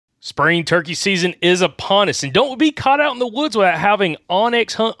Spring turkey season is upon us, and don't be caught out in the woods without having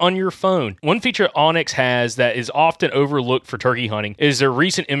onX Hunt on your phone. One feature onX has that is often overlooked for turkey hunting is their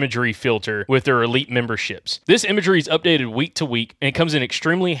recent imagery filter with their elite memberships. This imagery is updated week to week, and it comes in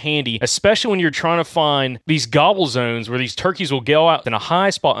extremely handy, especially when you're trying to find these gobble zones where these turkeys will go out in a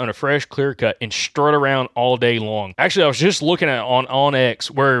high spot on a fresh clear cut and strut around all day long. Actually, I was just looking at it on onX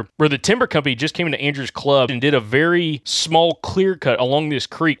where the timber company just came into Andrew's club and did a very small clear cut along this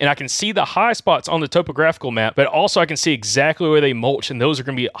creek, and I can see the high spots on the topographical map, but also I can see exactly where they mulch, and those are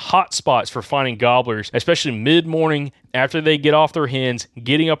going to be hot spots for finding gobblers, especially mid-morning after they get off their hens,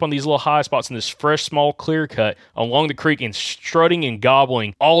 getting up on these little high spots in this fresh, small clear cut along the creek and strutting and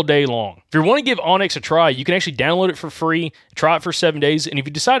gobbling all day long. If you want to give onX a try, you can actually download it for free, try it for 7 days, and if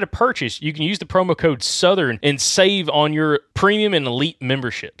you decide to purchase, you can use the promo code SOUTHERN and save on your premium and elite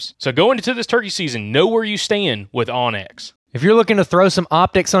memberships. So go into this turkey season, know where you stand with onX. If you're looking to throw some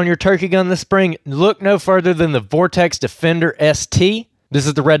optics on your turkey gun this spring, look no further than the Vortex Defender ST. This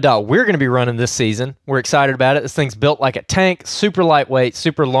is the red dot we're going to be running this season. We're excited about it. This thing's built like a tank, super lightweight,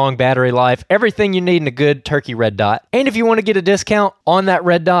 super long battery life, everything you need in a good turkey red dot. And if you want to get a discount on that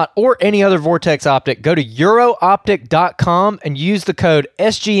red dot or any other Vortex optic, go to eurooptic.com and use the code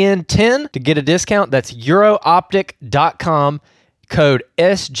SGN10 to get a discount. That's eurooptic.com, code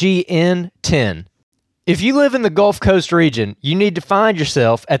SGN10. If you live in the Gulf Coast region, you need to find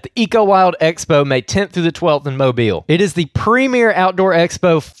yourself at the EcoWild Expo May 10th through the 12th in Mobile. It is the premier outdoor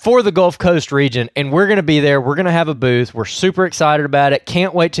expo for the Gulf Coast region, and we're going to be there. We're going to have a booth. We're super excited about it.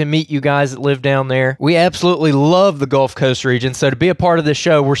 Can't wait to meet you guys that live down there. We absolutely love the Gulf Coast region, so to be a part of this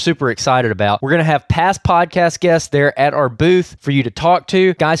show, we're super excited about. We're going to have past podcast guests there at our booth for you to talk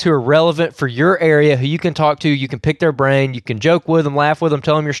to, guys who are relevant for your area, who you can talk to. You can pick their brain. You can joke with them, laugh with them,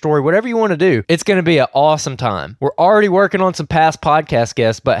 tell them your story, whatever you want to do. It's going to be an awesome time. We're already working on some past podcast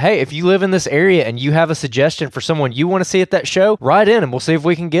guests, but hey, if you live in this area and you have a suggestion for someone you want to see at that show, write in and we'll see if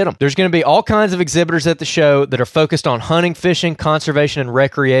we can get them. There's going to be all kinds of exhibitors at the show that are focused on hunting, fishing, conservation, and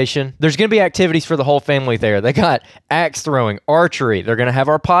recreation. There's going to be activities for the whole family there. They got axe throwing, archery. They're going to have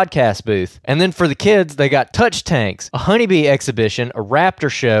our podcast booth. And then for the kids, they got touch tanks, a honeybee exhibition, a raptor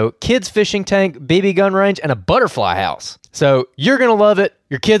show, kids fishing tank, BB gun range, and a butterfly house. So you're going to love it.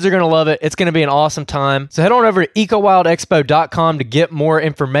 Your kids are going to love it. It's going to be an awesome time. So head on over to ecowildexpo.com to get more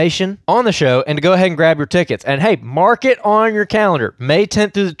information on the show and to go ahead and grab your tickets. And hey, mark it on your calendar. May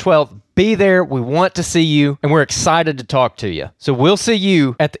 10th through the 12th. Be there. We want to see you, and we're excited to talk to you. So we'll see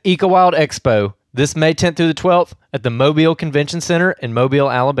you at the EcoWild Expo this May 10th through the 12th at the Mobile Convention Center in Mobile,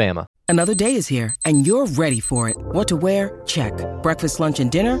 Alabama. Another day is here, and you're ready for it. What to wear? Check. Breakfast, lunch,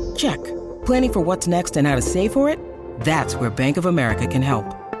 and dinner? Check. Planning for what's next and how to save for it? That's where Bank of America can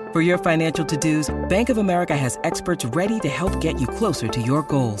help. For your financial to-dos, Bank of America has experts ready to help get you closer to your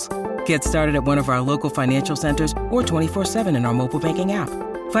goals. Get started at one of our local financial centers or 24/7 in our mobile banking app.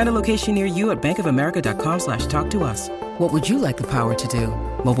 Find a location near you at bankofamerica.com/talktous. What would you like the power to do?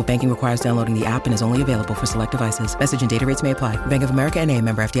 Mobile banking requires downloading the app and is only available for select devices. Message and data rates may apply. Bank of America N.A.,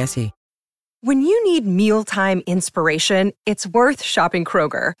 member FDIC. When you need mealtime inspiration, it's worth shopping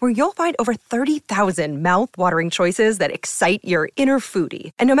Kroger, where you'll find over 30,000 mouth-watering choices that excite your inner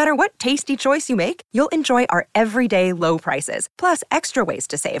foodie. And no matter what tasty choice you make, you'll enjoy our everyday low prices, plus extra ways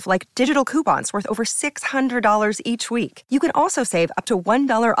to save, like digital coupons worth over $600 each week. You can also save up to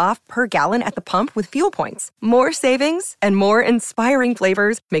 $1 off per gallon at the pump with fuel points. More savings and more inspiring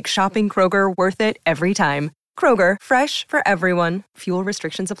flavors make shopping Kroger worth it every time. Kroger, fresh for everyone. Fuel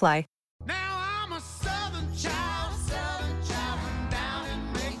restrictions apply. Now I'm a southern child from down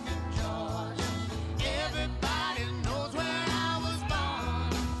in Macon, Georgia. Everybody knows where I was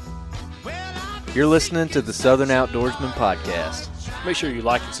born. Well, You're listening to the Southern Outdoorsman Podcast. Make sure you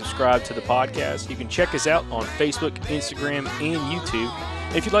like and subscribe to the podcast. You can check us out on Facebook, Instagram, and YouTube.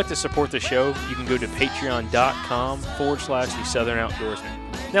 And if you'd like to support the show, you can go to patreon.com/The Southern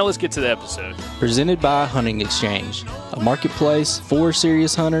Outdoorsman. Now let's get to the episode. Presented by Hunting Exchange, a marketplace for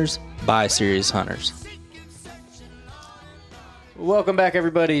serious hunters by serious hunters. Welcome back,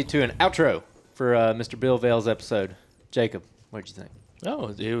 everybody, to an outro for Mr. Bill Vale's episode. Jacob, what did you think?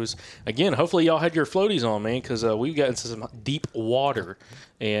 Oh, it was, again, hopefully y'all had your floaties on, man, because we've got into some deep water.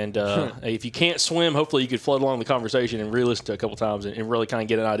 And if you can't swim, hopefully you could float along the conversation and re-listen to it a couple times and really kind of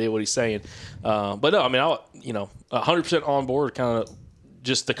get an idea of what he's saying. But no, I mean, 100% on board, kind of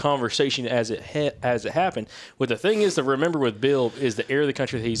just the conversation as it happened. But the thing is to remember with Bill is the area of the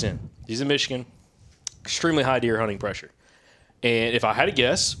country that he's in. He's in Michigan, extremely high deer hunting pressure. And if I had to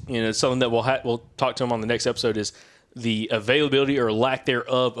guess, something that we'll talk to him on the next episode is the availability or lack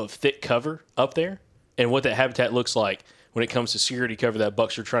thereof of thick cover up there and what that habitat looks like when it comes to security cover that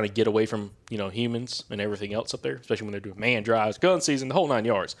Bucks are trying to get away from, humans and everything else up there, especially when they're doing man drives, gun season, the whole 9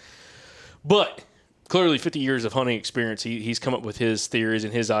 yards. But clearly 50 years of hunting experience, he's come up with his theories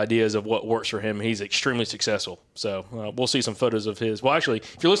and his ideas of what works for him. He's extremely successful. So we'll see some photos of his. Well, actually,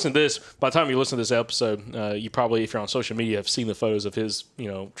 if you're listening to this, by the time you listen to this episode, you probably, if you're on social media, have seen the photos of his,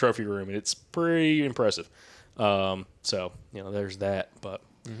 trophy room, and it's pretty impressive. So, there's that. But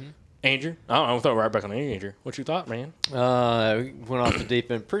Andrew, I'll throw it right back on Andrew. What you thought, man? We went off the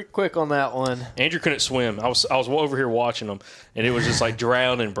deep end pretty quick on that one. Andrew couldn't swim. I was over here watching him, and it was just like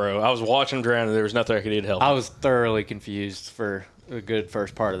drowning, bro. I was watching him drown, and there was nothing I could do to help him. I was thoroughly confused for a good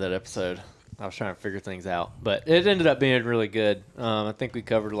first part of that episode. I was trying to figure things out, but it ended up being really good. I think we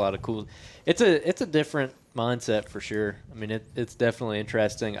covered a lot of cool. It's a different mindset for sure. I mean, it's definitely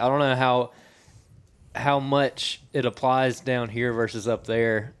interesting. I don't know how much it applies down here versus up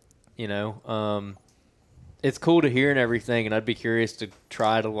there. It's cool to hear and everything, and I'd be curious to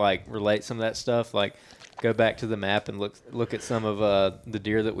try to relate some of that stuff, go back to the map and look at some of the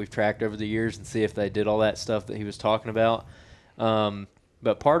deer that we've tracked over the years and see if they did all that stuff that he was talking about.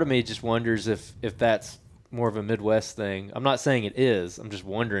 But part of me just wonders if that's more of a Midwest thing. I'm not saying it is. I'm just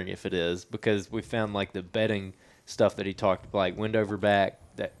wondering if it is, because we found the bedding stuff that he talked about, like wind over back,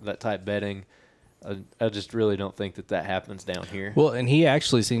 that type bedding. I just really don't think that happens down here. Well, and he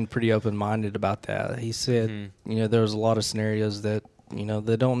actually seemed pretty open-minded about that. He said, there was a lot of scenarios that,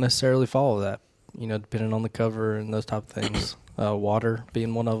 they don't necessarily follow that, depending on the cover and those type of things. Water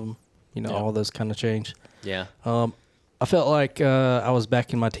being one of them, all those kind of change. Yeah. I felt like I was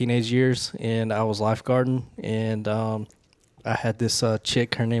back in my teenage years, and I was lifeguarding, and I had this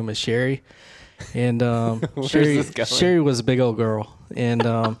chick. Her name was Sherry, and Sherry was a big old girl,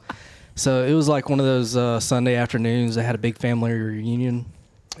 and so it was like one of those Sunday afternoons. They had a big family reunion,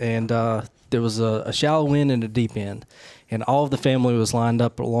 and there was a shallow end and a deep end, and all of the family was lined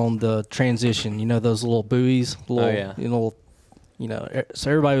up along the transition. Those little buoys, so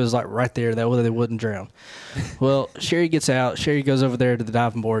everybody was right there. That way they wouldn't drown. Well, Sherry gets out. Sherry goes over there to the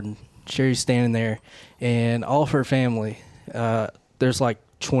diving board, and Sherry's standing there, and all of her family, there's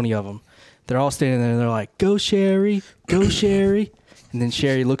 20 of them. They're all standing there, and they're like, "Go, Sherry! Go, Sherry!" And then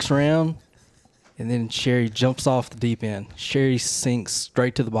Sherry looks around, and then Sherry jumps off the deep end. Sherry sinks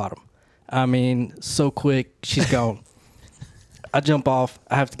straight to the bottom. I mean, so quick, she's gone. I jump off.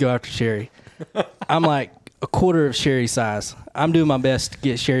 I have to go after Sherry. I'm like a quarter of Sherry's size. I'm doing my best to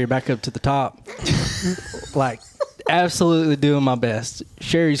get Sherry back up to the top. Absolutely doing my best.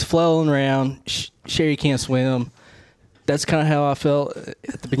 Sherry's flailing around. Sherry can't swim. That's kind of how I felt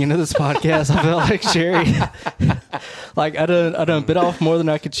at the beginning of this podcast. I felt like Sherry, I done bit off more than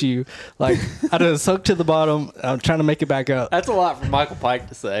I could chew. I done sunk to the bottom. I'm trying to make it back up. That's a lot for Michael Pike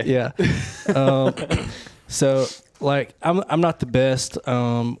to say. Yeah. So I'm not the best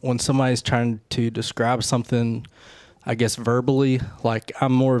when somebody's trying to describe something, I guess verbally.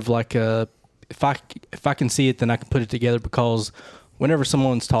 I'm more of if I can see it, then I can put it together, because whenever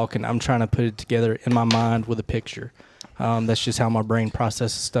someone's talking, I'm trying to put it together in my mind with a picture. That's just how my brain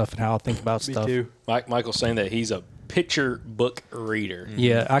processes stuff and how I think about stuff. Me too. Michael's saying that he's a picture book reader.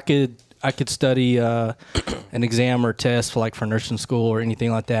 Yeah, I could study an exam or test for nursing school or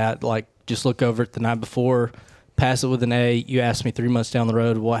anything like that. Just look over it the night before, pass it with an A. You ask me 3 months down the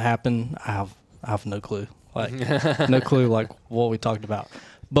road what happened, I have no clue. No clue what we talked about.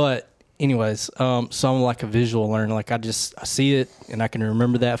 But anyways, so I'm a visual learner. I see it and I can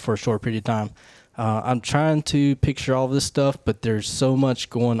remember that for a short period of time. I'm trying to picture all this stuff, but there's so much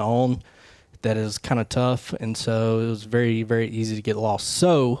going on that is kind of tough, and so it was very, very easy to get lost.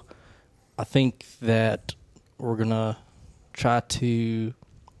 So I think that we're going to try to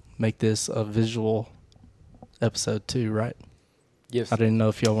make this a visual episode too, right? Yes. I didn't know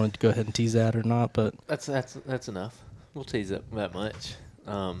if y'all wanted to go ahead and tease that or not, but that's enough. We'll tease it that much.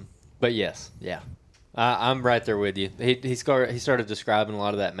 But yes, yeah. I'm right there with you. He started describing a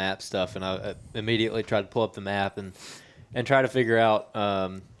lot of that map stuff, and I immediately tried to pull up the map and try to figure out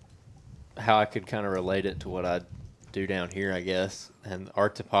how I could kind of relate it to what I do down here, I guess, and our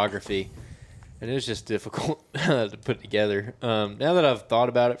topography. And it was just difficult to put together. Now that I've thought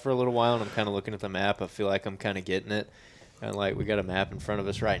about it for a little while and I'm kind of looking at the map, I feel like I'm kind of getting it. And we got a map in front of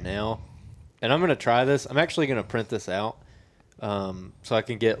us right now. And I'm going to try this. I'm actually going to print this out so I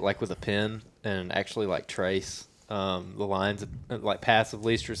can get with a pen and actually trace the lines of paths of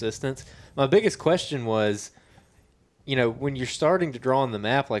least resistance. My biggest question was, when you're starting to draw on the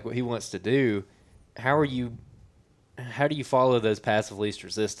map what he wants to do, how do you follow those paths of least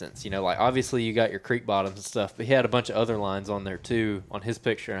resistance? Obviously you got your creek bottoms and stuff, but he had a bunch of other lines on there too on his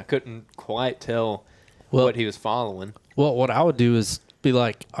picture, and I couldn't quite tell what he was following. Well, what I would do is be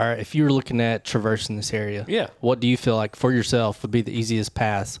like, all right, if you were looking at traversing this area, Yeah. what do you feel like for yourself would be the easiest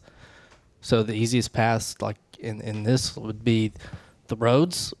path? So the easiest path, like in this, would be the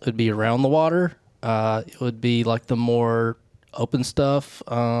roads. It would be around the water. It would be like the more open stuff,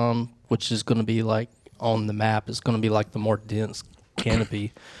 which is going to be like on the map. It's going to be like the more dense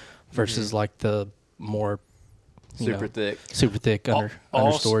canopy versus like the more Super thick. super thick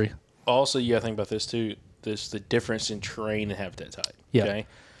understory. Also, you got to think about this too. The difference in terrain and habitat type. Yeah. Okay.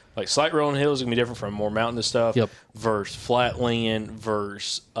 Like slight rolling hills is gonna be different from more mountainous stuff. Yep. Versus flat land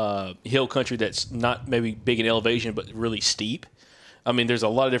versus hill country that's not maybe big in elevation but really steep. I mean, there's a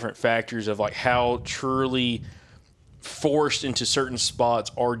lot of different factors of like how truly forced into certain spots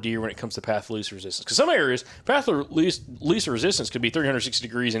are deer when it comes to path of least resistance. Because some areas, path of least resistance could be 360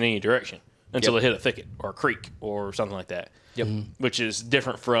 degrees in any direction until they hit a thicket or a creek or something like that. Yep. Which is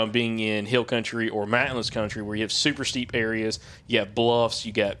different from being in hill country or mountainous country where you have super steep areas, you have bluffs,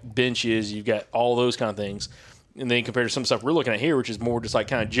 you got benches, you've got all those kind of things. And then compared to some stuff we're looking at here, which is more just like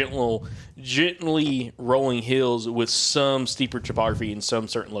kind of gently rolling hills with some steeper topography in some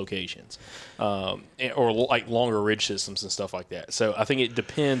certain locations, or like longer ridge systems and stuff like that. So I think it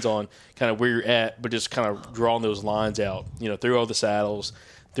depends on kind of where you're at, but just kind of drawing those lines out, through all the saddles,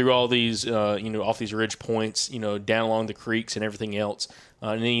 through all these, off these ridge points, down along the creeks and everything else,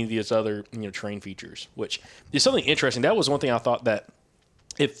 and any of these other, terrain features, which is something interesting. That was one thing I thought that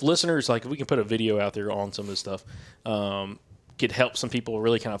if listeners, like, if we can put a video out there on some of this stuff, could help some people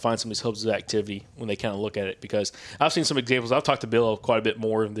really kind of find some of these hubs of activity when they kind of look at it. Because I've seen some examples. I've talked to Bill quite a bit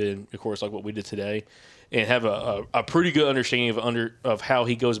more than, of course, like what we did today, and have a pretty good understanding of how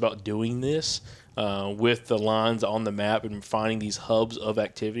he goes about doing this. With the lines on the map and finding these hubs of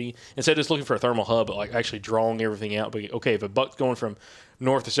activity instead of just looking for a thermal hub, but like actually drawing everything out. But okay, if a buck's going from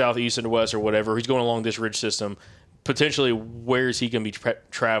north to south, east and to west, or whatever, he's going along this ridge system. Potentially, where is he going to be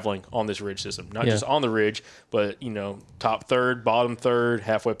traveling on this ridge system? Not just on the ridge, but top third, bottom third,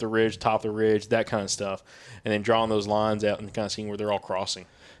 halfway up the ridge, top of the ridge, that kind of stuff, and then drawing those lines out and kind of seeing where they're all crossing.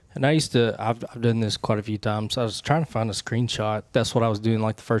 And I've done this quite a few times. I was trying to find a screenshot. That's what I was doing,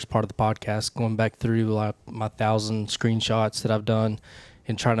 like the first part of the podcast, going back through like my 1,000 screenshots that I've done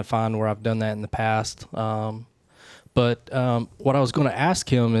and trying to find where I've done that in the past. But what I was going to ask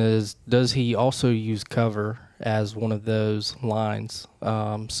him is, does he also use cover as one of those lines?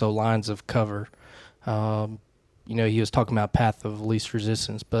 So lines of cover. He was talking about path of least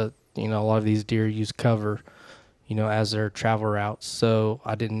resistance, but, a lot of these deer use cover as their travel routes. So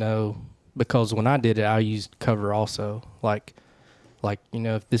I didn't know, because when I did it, I used cover also. Like,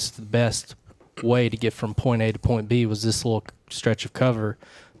 if this is the best way to get from point A to point B was this little stretch of cover,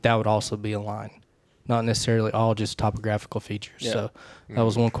 that would also be a line. Not necessarily all just topographical features. Yeah. So that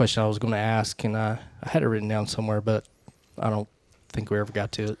was one question I was going to ask, and I had it written down somewhere, but I don't think we ever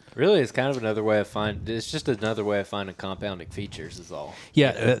got to it. Really, it's kind of another way of it's just another way of finding compounding features is all.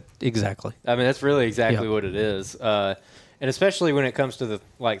 Yeah, exactly. I mean, that's really exactly what it is. And especially when it comes to the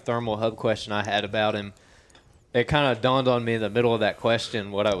thermal hub question I had about him, it kind of dawned on me in the middle of that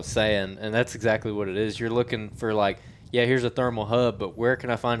question what I was saying, and that's exactly what it is. You're looking for here's a thermal hub, but where can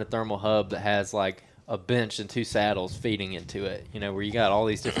I find a thermal hub that has a bench and two saddles feeding into it, where you got all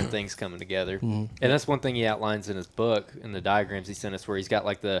these different things coming together. And that's one thing he outlines in his book, in the diagrams he sent us, where he's got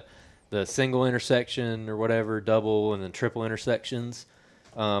the single intersection or whatever, double and then triple intersections.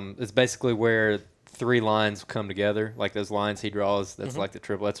 It's basically where three lines come together, like those lines he draws. That's like the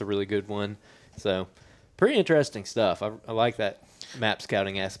triple. That's a really good one. So pretty interesting stuff. I like that map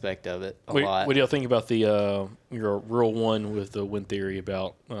scouting aspect of it a lot. What do y'all think about the your rule one with the wind theory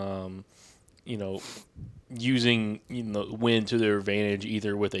about using wind to their advantage,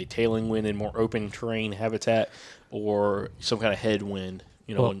 either with a tailing wind in more open terrain habitat or some kind of headwind,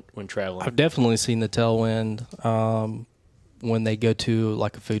 when traveling? I've definitely seen the tailwind when they go to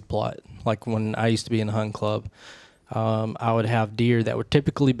like a food plot. Like when I used to be in a hunting club, I would have deer that were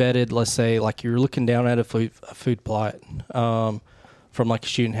typically bedded. Let's say like you're looking down at a food plot from like a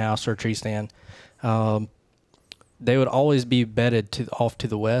shooting house or a tree stand. They would always be bedded off to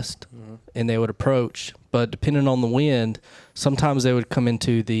the west, and they would approach. But depending on the wind, sometimes they would come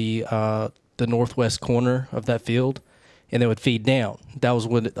into the northwest corner of that field, and they would feed down. That was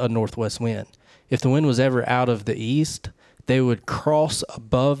with a northwest wind. If the wind was ever out of the east, they would cross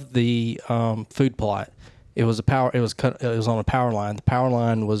above the food plot. It was on a power line. The power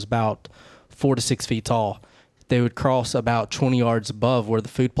line was about 4 to 6 feet tall. They would cross about 20 yards above where the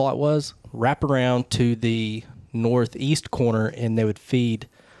food plot was, wrap around to the northeast corner, and they would feed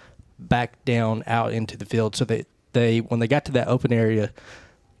back down out into the field. So they when they got to that open area,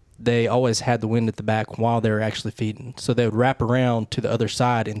 they always had the wind at the back while they were actually feeding. So they would wrap around to the other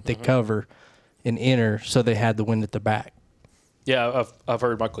side in thick cover and enter, so they had the wind at their back. Yeah, I've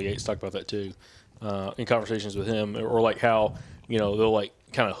heard Michael Yates talk about that too, in conversations with him, or like how they'll like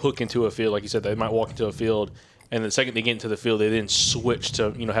kind of hook into a field, like you said, they might walk into a field, and the second they get into the field, they then switch to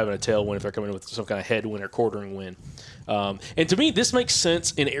having a tailwind if they're coming in with some kind of headwind or quartering wind. And to me, this makes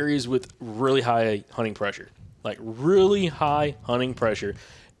sense in areas with really high hunting pressure, like really high hunting pressure,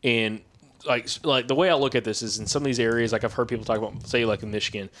 and like the way I look at this is in some of these areas, like I've heard people talk about, say like in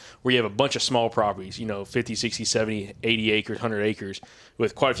Michigan, where you have a bunch of small properties, 50, 60, 70, 80 acres, 100 acres,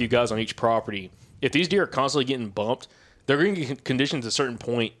 with quite a few guys on each property. If these deer are constantly getting bumped, they're going to get conditioned to a certain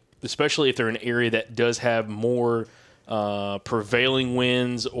point, especially if they're in an area that does have more prevailing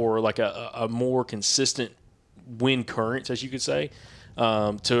winds or like a more consistent wind currents, as you could say,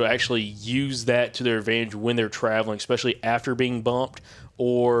 to actually use that to their advantage when they're traveling, especially after being bumped,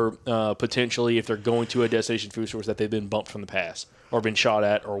 or potentially if they're going to a destination food source that they've been bumped from the past or been shot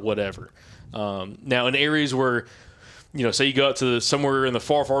at or whatever. Now, in areas where, say you go out to somewhere in the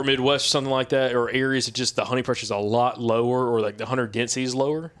far, far Midwest or something like that, or areas that just the honey pressure is a lot lower or like the hunter density is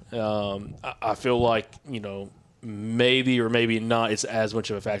lower, I feel like, maybe or maybe not it's as much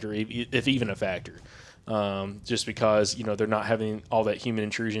of a factor, if even a factor. Just because, they're not having all that human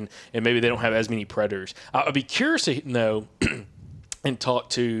intrusion and maybe they don't have as many predators. I'd be curious to know and talk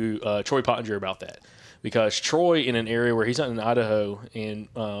to Troy Pottinger about that, because Troy, in an area where he's not in Idaho and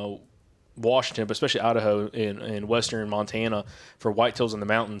Washington, but especially Idaho and western Montana for whitetails in the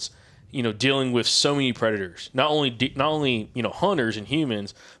mountains, dealing with so many predators, not only hunters and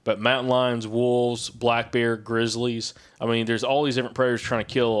humans, but mountain lions, wolves, black bear, grizzlies. I mean, there's all these different predators trying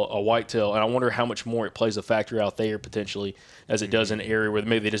to kill a whitetail, and I wonder how much more it plays a factor out there potentially as it does in an area where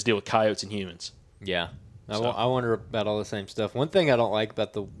maybe they just deal with coyotes and humans. Yeah. I wonder about all the same stuff. One thing I don't like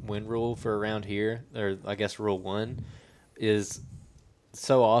about the wind rule for around here, or I guess rule 1, is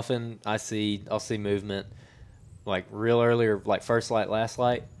so often I'll see movement like real early or like first light, last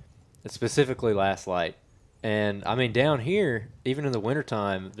light, specifically last light. And I mean, down here, even in the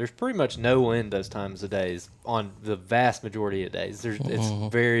wintertime, there's pretty much no wind those times of days on the vast majority of days. It's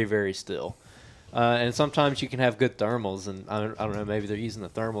very, very still. And sometimes you can have good thermals, and I don't know, maybe they're using the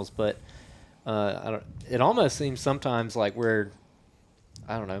thermals, but it almost seems sometimes like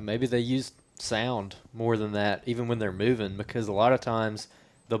maybe they use sound more than that, even when they're moving, because a lot of times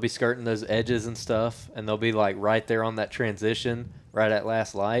they'll be skirting those edges and stuff, and they'll be like right there on that transition, right at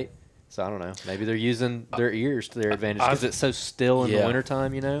last light. So I don't know. Maybe they're using their ears to their advantage because it's so still in the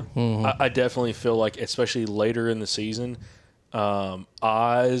wintertime, I definitely feel like, especially later in the season,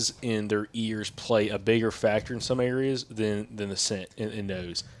 eyes and their ears play a bigger factor in some areas than the scent and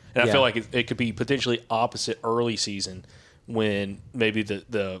nose. And I feel like it could be potentially opposite early season, when maybe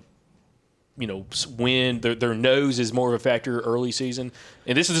the wind, their nose is more of a factor early season.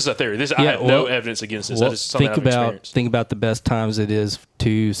 And this is just a theory. I have no evidence against this. That is something I've experienced. Think about the best times it is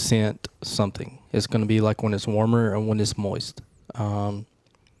to scent something. It's going to be like when it's warmer and when it's moist.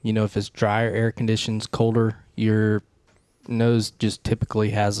 If it's drier air conditions, colder, your nose just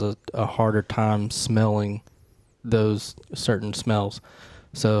typically has a harder time smelling those certain smells.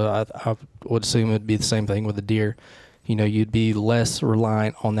 So I would assume it'd be the same thing with a deer. You'd be less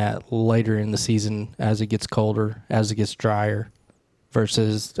reliant on that later in the season as it gets colder, as it gets drier,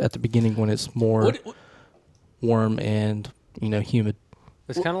 versus at the beginning when it's more warm and, humid.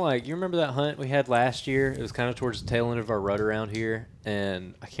 It's kind of like, you remember that hunt we had last year? It was kind of towards the tail end of our rut around here,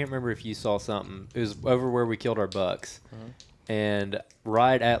 and I can't remember if you saw something. It was over where we killed our bucks, and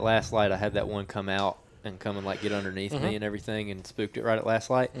right at last light I had that one come out and come and like get underneath me and everything, and spooked it right at last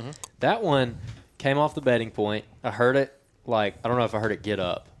light. That one came off the bedding point. I heard it, like, I don't know if I heard it get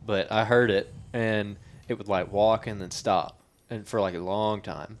up, but I heard it, and it would like walk and then stop, and for like a long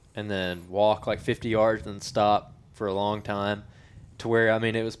time, and then walk like 50 yards and then stop for a long time, to where, I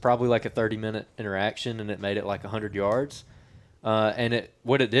mean, it was probably like a 30-minute interaction, and it made it like 100 yards. And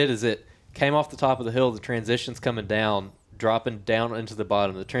what it did is it came off the top of the hill, the transition's coming down, dropping down into the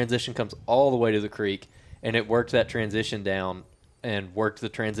bottom. The transition comes all the way to the creek, and it worked that transition down and worked the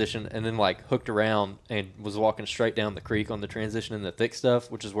transition, and then like hooked around and was walking straight down the creek on the transition in the thick stuff,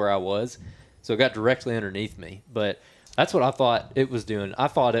 which is where I was. So it got directly underneath me. But that's what I thought it was doing. I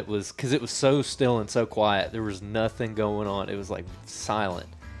thought it was, because it was so still and so quiet. There was nothing going on. It was like silent.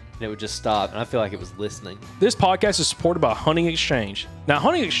 and it would just stop, and I feel like it was listening. This podcast is supported by Hunting Exchange. Now,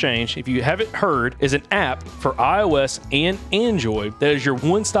 Hunting Exchange, if you haven't heard, is an app for iOS and Android that is your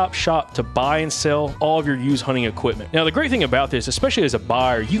one-stop shop to buy and sell all of your used hunting equipment. Now, the great thing about this, especially as a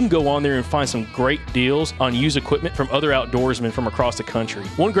buyer, you can go on there and find some great deals on used equipment from other outdoorsmen from across the country.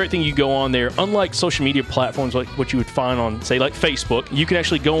 One great thing you go on there, unlike social media platforms like what you would find on, say, like Facebook, you can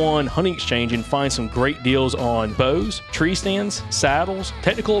actually go on Hunting Exchange and find some great deals on bows, tree stands, saddles,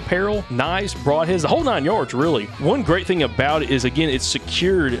 technical apparel, knives, broadheads, the whole 9 yards, really. One great thing about it is, again, it's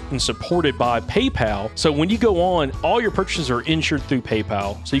secured and supported by PayPal. So when you go on, all your purchases are insured through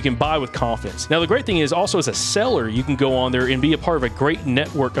PayPal, so you can buy with confidence. Now, the great thing is also as a seller, you can go on there and be a part of a great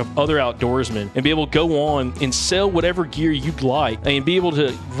network of other outdoorsmen and be able to go on and sell whatever gear you'd like and be able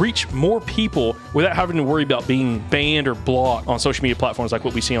to reach more people without having to worry about being banned or blocked on social media platforms like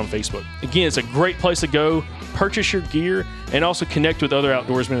what we see on Facebook. Again, it's a great place to go, purchase your gear, and also connect with other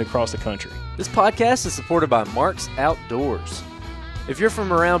outdoorsmen across the country. This podcast is supported by Mark's Outdoors. If you're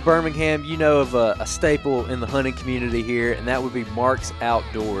from around Birmingham, you know of a staple in the hunting community here, and that would be Mark's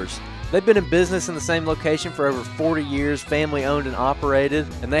Outdoors. They've been in business in the same location for over 40 years, family owned and operated,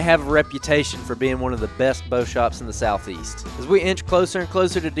 and they have a reputation for being one of the best bow shops in the Southeast. As we inch closer and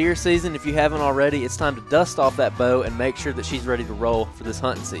closer to deer season, if you haven't already, it's time to dust off that bow and make sure that she's ready to roll for this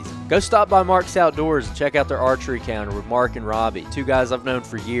hunting season. Go stop by Mark's Outdoors and check out their archery counter with Mark and Robbie, two guys I've known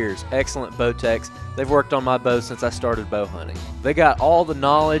for years, excellent bow techs. They've worked on my bow since I started bow hunting. They got all the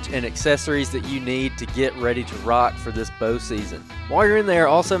knowledge and accessories that you need to get ready to rock for this bow season. While you're in there,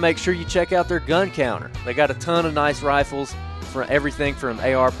 also make sure you check out their gun counter. They got a ton of nice rifles, for everything from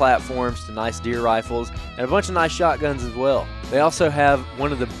AR platforms to nice deer rifles, and a bunch of nice shotguns as well. They also have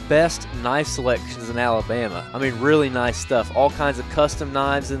one of the best knife selections in Alabama. I mean, really nice stuff. All kinds of custom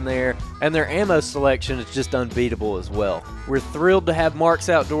knives in there, and their ammo selection is just unbeatable as well. We're thrilled to have Mark's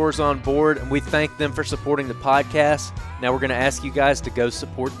Outdoors on board, and we thank them for supporting the podcast. Now we're going to ask you guys to go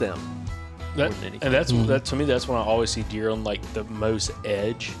support them. That to me, that's when I always see deer on like the most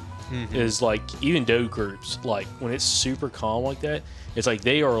edge. Is like even doe groups, like when it's super calm like that, it's like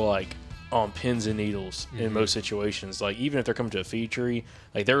they are like on pins and needles in most situations. Like even if they're coming to a feed tree,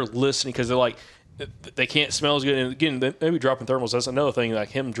 like they're listening because they're like they can't smell as good. And again, maybe dropping thermals. That's another thing. Like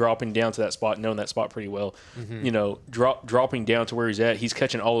him dropping down to that spot, knowing that spot pretty well. You know, dropping down to where he's at. He's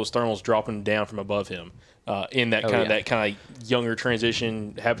catching all those thermals dropping down from above him in that kind of younger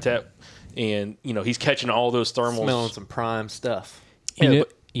transition habitat. And you know he's catching all those thermals, smelling some prime stuff.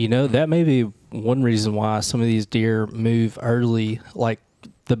 You know, that may be one reason why some of these deer move early. Like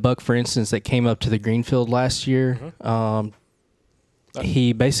the buck, for instance, that came up to the greenfield last year,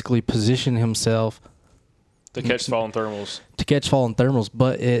 he basically positioned himself to catch fallen thermals.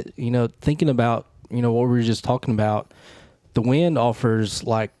 But thinking about, what we were just talking about, the wind offers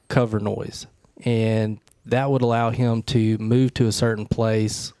like cover noise, and that would allow him to move to a certain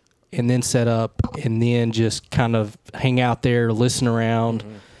place and then set up and then just kind of hang out there, listen around,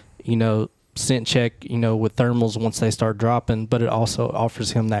 scent check, with thermals once they start dropping. But it also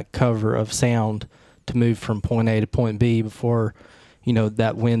offers him that cover of sound to move from point A to point B before,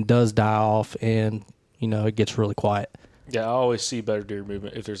 that wind does die off and, it gets really quiet. Yeah, I always see better deer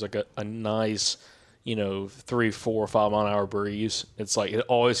movement if there's like a nice, 3, 4, 5 mile an hour breeze. It's like it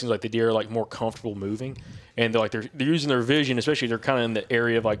always seems like the deer are like more comfortable moving, and they're using their vision, especially they're kind of in the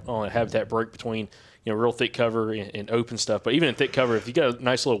area of like on a habitat break between real thick cover and open stuff. But even in thick cover, if you got a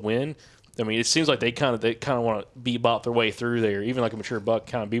nice little wind, I mean, it seems like they kind of want to bebop their way through there. Even like a mature buck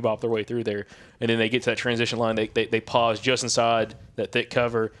kind of bebop their way through there, and then they get to that transition line. They pause just inside that thick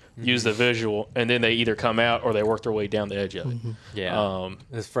cover, use the visual, and then they either come out or they work their way down the edge of it. Yeah,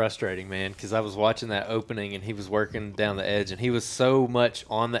 it's frustrating, man, because I was watching that opening and he was working down the edge, and he was so much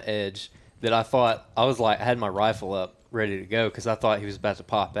on the edge that I had my rifle up ready to go because I thought he was about to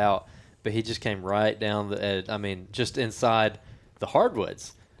pop out, but he just came right down the edge. I mean, just inside the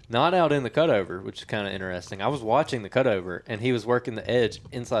hardwoods. Not out in the cutover, which is kind of interesting. I was watching the cutover, and he was working the edge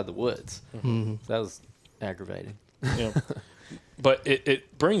inside the woods. So that was aggravating. Yeah. But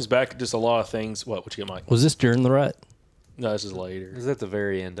it brings back just a lot of things. What you get, Mike? Was this during the rut? No, this is later. It was at the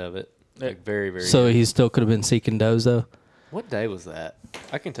very end of it. Like very, very So end. he still could have been seeking does, though? What day was that?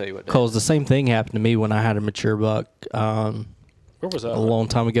 I can tell you what day. Because the same thing happened to me when I had a mature buck Where was that? a long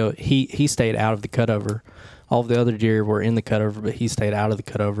time ago. He stayed out of the cutover. All the other deer were in the cutover, but he stayed out of the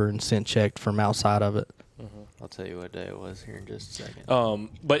cutover and scent checked from outside of it. I'll tell you what day it was here in just a second.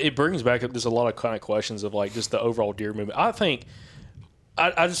 But it brings back up just a lot of kind of questions of like just the overall deer movement. I think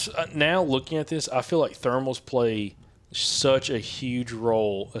I just now looking at this, I feel like thermals play such a huge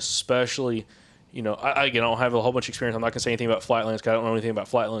role, especially Again, I don't have a whole bunch of experience. I'm not going to say anything about flatlands because I don't know anything about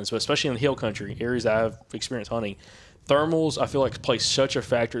flatlands, but especially in the hill country, areas that I have experience hunting, thermals, I feel like, play such a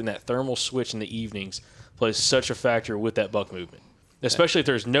factor in that thermal switch in the evenings, plays such a factor with that buck movement, especially if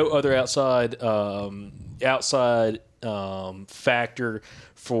there's no other outside factor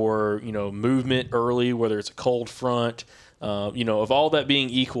for, movement early, whether it's a cold front, of all that being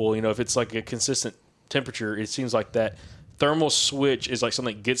equal, if it's like a consistent temperature, it seems like that thermal switch is like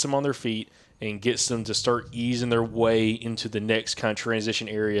something that gets them on their feet and gets them to start easing their way into the next kind of transition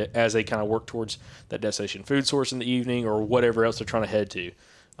area as they kind of work towards that destination food source in the evening or whatever else they're trying to head to.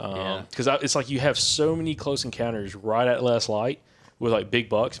 Because it's like you have so many close encounters right at last light with like big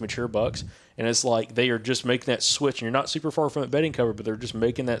bucks, mature bucks, and it's like they are just making that switch, and you're not super far from that bedding cover, but they're just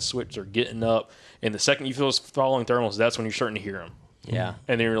making that switch. They're getting up, and the second you feel those following thermals, that's when you're starting to hear them. Yeah.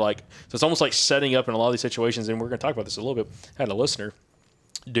 And then you're like, so it's almost like setting up in a lot of these situations, and we're going to talk about this a little bit. I had a listener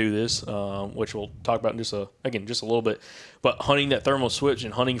do this, which we'll talk about in just a little bit, but hunting that thermal switch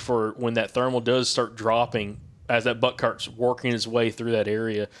and hunting for when that thermal does start dropping as that buck cart's working its way through that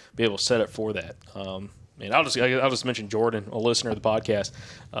area, be able to set up for that. And I'll just mention Jordan, a listener of the podcast,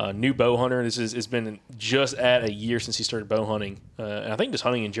 new bow hunter. It's been just at a year since he started bow hunting, and I think just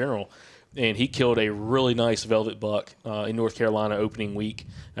hunting in general. And he killed a really nice velvet buck in North Carolina opening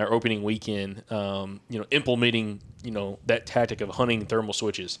weekend. Implementing that tactic of hunting thermal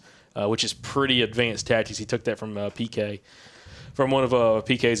switches, which is pretty advanced tactics. He took that from PK, from one of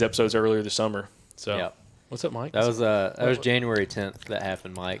PK's episodes earlier this summer. So, Yep. What's up, Mike? That was January 10th that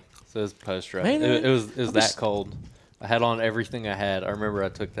happened, Mike. So it was post rut. Man, It was that cold. I had on everything I had. I remember I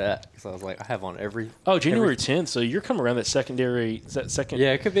took that because I was like, I have on every. Oh, January 10th. So you're coming around that secondary. Is that second?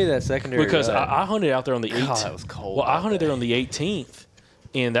 Yeah, it could be that secondary. Because I hunted out there on the 18th. God, that was cold. Well, I hunted there on the 18th,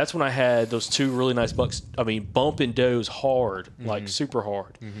 and that's when I had those two really nice bucks. I mean, bumping does hard, like super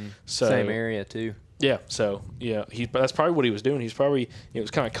hard. Mm-hmm. So same area too. Yeah. So yeah, that's probably what he was doing. He's probably it was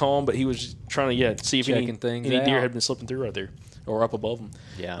kind of calm, but he was just trying to see if any deer had been slipping through right there or up above him.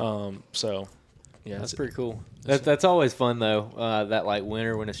 Yeah. So. Yeah, that's pretty cool. That's always fun though. That like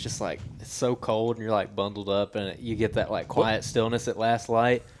winter when it's just like it's so cold and you're like bundled up and you get that like quiet stillness at last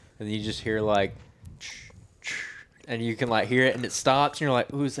light and you just hear like, and you can like hear it and it stops and you're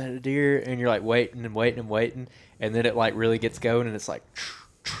like, ooh, is that a deer? And you're like waiting and then it like really gets going and it's like,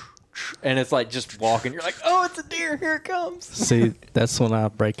 and it's like just walking. You're like, oh, it's a deer. Here it comes. See, that's when I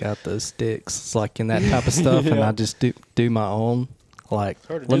break out those sticks. It's like in that type of stuff, and I just do my own. Like,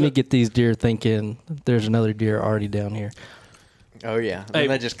 let me get these deer thinking there's another deer already down here. Oh, yeah. And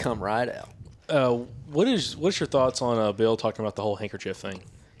they just come right out. What's your thoughts on Bill talking about the whole handkerchief thing?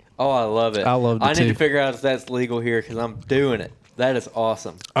 Oh, I love it. I loved it I need too. to figure out if that's legal here because I'm doing it. That is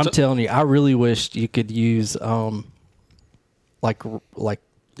awesome. I'm telling you, I really wished you could use like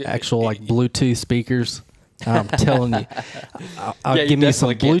actual like Bluetooth speakers. I'm telling you, I'll give me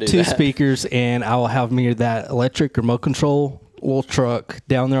some Bluetooth speakers and I'll have me that electric remote control little truck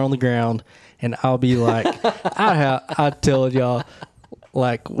down there on the ground, and I'll be like, I tell y'all,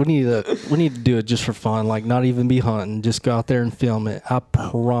 like we need to do it just for fun, like not even be hunting, just go out there and film it. I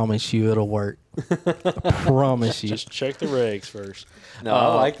promise you it'll work. I promise you. Just check the regs first. No,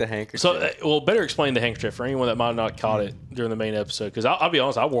 I like the handkerchief. So, better explain the handkerchief for anyone that might not caught it during the main episode. Because I'll be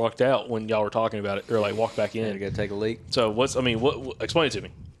honest, I walked out when y'all were talking about it, or like walked back in. to go take a leak. So what? Explain it to me.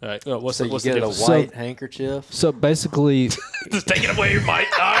 All right. What's So the you get a difference? white handkerchief. So basically, Just take it away, Mike.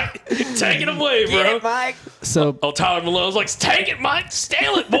 All right, take it away, bro. Get it, Mike. so Tyler Malone's like, take it, Mike.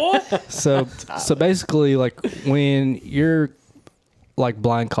 Steal it, boy. so basically, like when you're like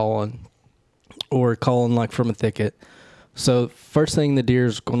blind calling or calling like from a thicket. So first thing the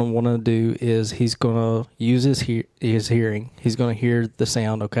deer's going to want to do is he's going to use his hearing. He's going to hear the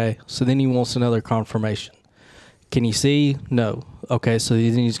sound, okay? So then he wants another confirmation. Can he see? No. Okay, so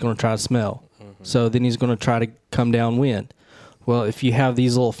then he's going to try to smell. Mm-hmm. So then he's going to try to come downwind. Well, if you have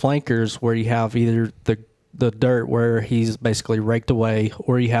these little flankers where you have either the dirt where he's basically raked away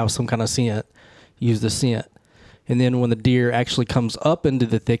or you have some kind of scent, use the scent. And then when the deer actually comes up into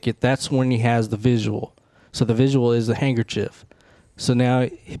the thicket, that's when he has the visual. So the visual is the handkerchief. So now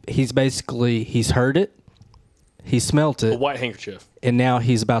he's heard it, he smelt it. A white handkerchief. And now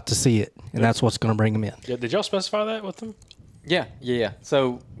he's about to see it. And that's what's going to bring him in. Yeah, did y'all specify that with them? Yeah.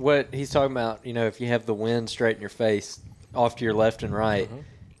 So what he's talking about, if you have the wind straight in your face, off to your left and right,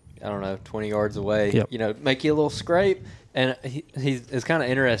 I don't know, 20 yards away, make you a little scrape. And it's kind of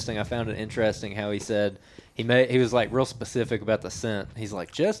interesting. I found it interesting how he said He was like real specific about the scent. He's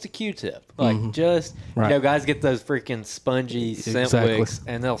like, just a Q-tip, like just Right. you know, guys get those freaking spongy scent Exactly. wicks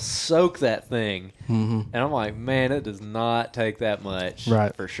and they'll soak that thing. And I'm like, man, it does not take that much,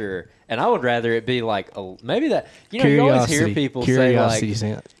 Right. for sure. And I would rather it be like maybe that you always hear people say like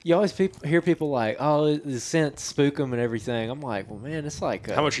scent. you always hear people like, oh, the scent spook them and everything. I'm like, well, man, it's like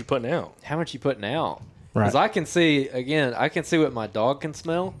How much you putting out? how much you putting out? Right. Because I can see what my dog can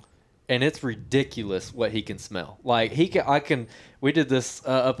smell, and it's ridiculous what he can smell. Like we did this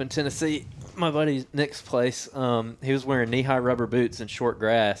up in Tennessee, my buddy Nick's place. He was wearing knee-high rubber boots and short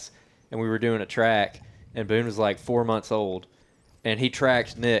grass, and we were doing a track, and Boone was like 4 months old, and he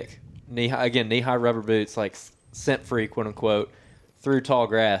tracked Nick knee-high rubber boots, like scent free, quote unquote, through tall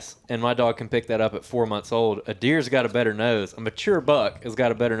grass, and my dog can pick that up at 4 months old. A deer's got a better nose. A mature buck has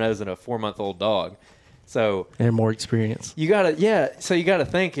got a better nose than a 4-month-old dog. So And more experience. you gotta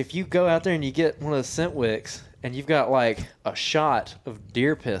think, if you go out there and you get one of those scent wicks and you've got like a shot of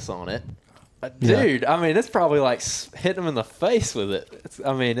deer piss on it, dude, I mean, it's probably like hitting him in the face with it.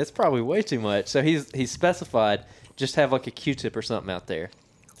 It's probably way too much. So he's specified just have like a Q-tip or something out there.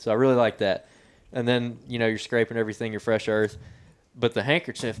 So I really like that. And then, you're scraping everything, your fresh earth. But the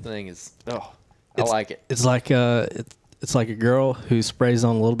handkerchief thing is, I like it. It's like it's like a girl who sprays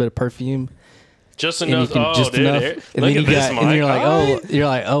on a little bit of perfume. Just And you enough. can Oh, just dude. enough, Look and then at you this, got, Mike. and you're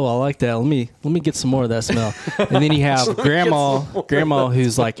like, oh, I like that. Let me get some more of that smell. And then you have grandma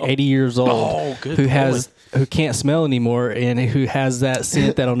who's like 80 years old, Oh, good who can't smell anymore, and who has that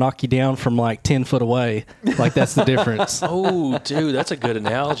scent that'll knock you down from like 10 foot away. Like that's the difference. Oh, dude, that's a good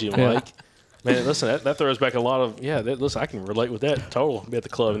analogy, Mike. Man, listen, that throws back a lot of listen, I can relate with that. Total. Be at the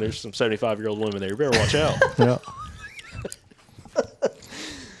club and there's some 75-year-old women there. You better watch out. Yeah.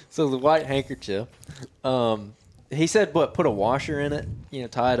 So the white handkerchief, he said, put a washer in it,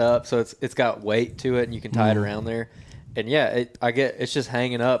 tie it up so it's got weight to it and you can tie it around there. And it's just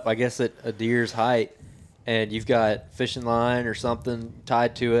hanging up, I guess, at a deer's height, and you've got fishing line or something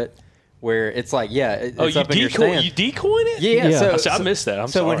tied to it where it's like, it's up in your stand. You decoying it? Yeah. So I missed that. I'm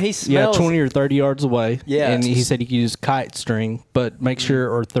so sorry. when he smells, 20 or 30 yards away. Yeah. And he said you could use kite string, but make sure,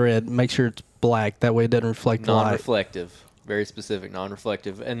 or thread, make sure it's black. That way it doesn't reflect the light. non-reflective, very specific,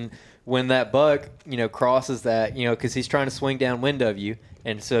 non-reflective. And when that buck, crosses that, because he's trying to swing downwind of you,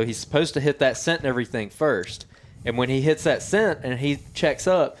 and so he's supposed to hit that scent and everything first. And when he hits that scent and he checks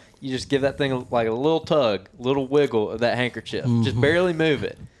up, you just give that thing like a little tug, little wiggle of that handkerchief. Just barely move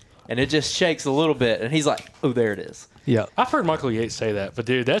it. And it just shakes a little bit, and he's like, oh, there it is. Yeah. I've heard Michael Yates say that, but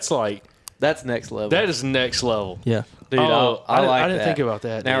dude, that's That's next level. that is next level. Yeah. Dude, I didn't think about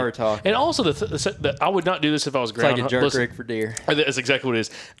that. Now dude. we're talking. And also, I would not do this if I was It's like ground. a jerk listen, rig for deer. That's exactly what it is.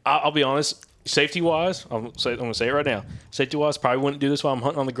 I'll be honest. Safety wise, I'm going to say it right now. Safety wise, probably wouldn't do this while I'm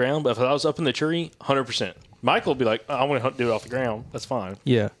hunting on the ground. But if I was up in the tree, 100%. Michael would be like, I want to do it off the ground. That's fine.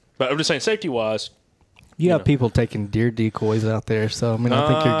 Yeah. But I'm just saying, safety wise. You have people taking deer decoys out there, so I mean, I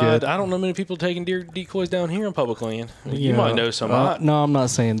think you're good. I don't know many people taking deer decoys down here in public land. You might know some. No, I'm not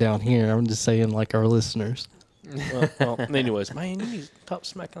saying down here. I'm just saying like our listeners. Well, anyways, man, you need to stop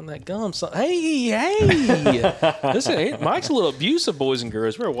smacking on that gum. So, hey, listen, Mike's a little abusive, boys and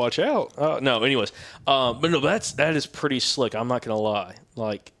girls. Better watch out. No, anyways, but no, that is pretty slick. I'm not gonna lie.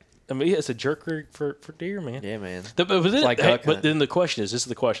 Like, I mean, it's a jerk rig for deer, man. Yeah, man. But then the question is, this is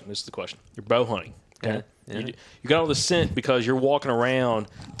the question. You're bow hunting. Okay, Yeah. You got all the scent because you're walking around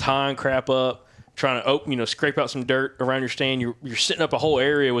tying crap up, trying to open, scrape out some dirt around your stand. You're setting up a whole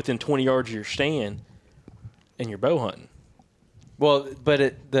area within 20 yards of your stand, and you're bow hunting. Well, but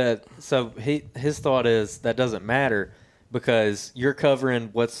his thought is that doesn't matter because you're covering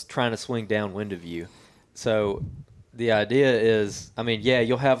what's trying to swing downwind of you. So the idea is, I mean,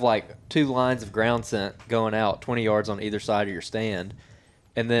 you'll have like 2 lines of ground scent going out 20 yards on either side of your stand.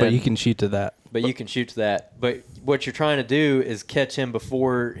 And then, But you can shoot to that. But what you're trying to do is catch him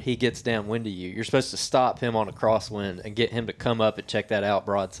before he gets downwind of you. You're supposed to stop him on a crosswind and get him to come up and check that out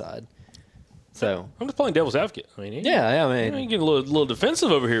broadside. So I'm just playing devil's advocate. I mean, you getting a little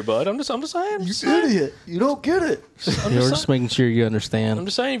defensive over here, bud. I'm just saying. you idiot! You don't get it. We're just making sure you understand. I'm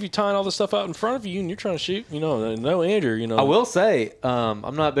just saying, if you're tying all this stuff out in front of you and you're trying to shoot, no Andrew, I will say,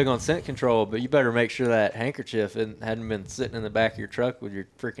 I'm not big on scent control, but you better make sure that handkerchief hadn't been sitting in the back of your truck with your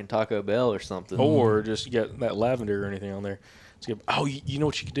freaking Taco Bell or something. Or just you got that lavender or anything on there. So you know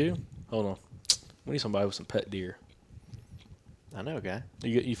what you could do? Hold on. We need somebody with some pet deer. I know a guy.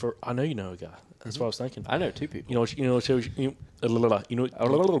 I know you know a guy. That's what I was thinking. I know 2 people. You know what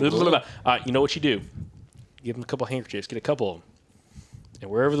you do? Give them a couple handkerchiefs. Get a couple of them.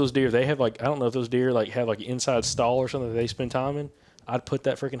 And wherever those deer, they have I don't know if those deer have an inside stall or something that they spend time in. I'd put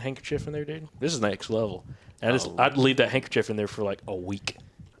that freaking handkerchief in there, dude. This is next level. And I'd leave that handkerchief in there for like a week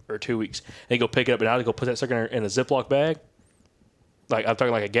or 2 weeks, and go pick it up, and I'd go put that sucker in a Ziploc bag. Like I'm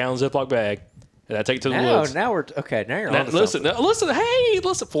talking like a gallon Ziploc bag, and I take it to the woods. Now we're okay. Now you're on to listen, something. listen. Hey,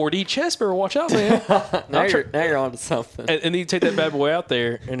 listen, 4D chess bear, watch out, man. Now you're on to something. And then you take that bad boy out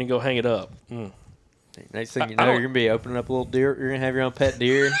there and then go hang it up. Next thing you know, you're gonna be opening up a little deer. You're gonna have your own pet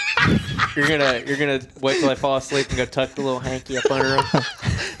deer. you're gonna wait till they fall asleep and go tuck the little hanky up under them.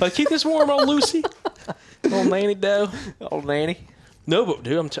 Like, keep this warm, old Lucy, old Nanny dough, Old Nanny. No, but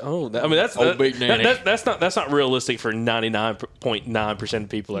dude, that's not realistic for 99.9% of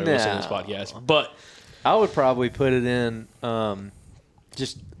people that are listening to this podcast. But I would probably put it in.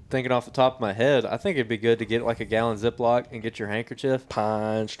 Just thinking off the top of my head, I think it'd be good to get like a gallon Ziploc and get your handkerchief,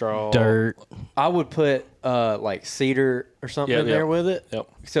 pine straw, Dirt. I would put like cedar or something in there with it. Yep.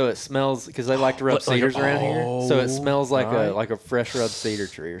 So it smells, because they like to rub cedars around here. So it smells like a fresh rubbed cedar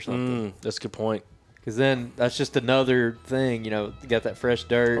tree or something. That's a good point. Because then that's just another thing, you got that fresh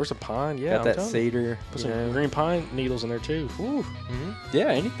dirt. Or some pine, yeah. Got that cedar. Put some green pine needles in there too. Ooh. Mm-hmm. Yeah,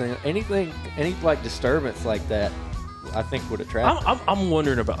 anything, any like disturbance like that, I think would attract. I'm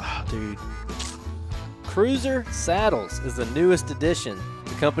wondering about, dude. Cruiser Saddles is the newest addition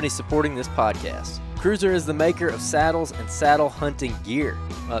to the company supporting this podcast. Cruiser is the maker of saddles and saddle hunting gear.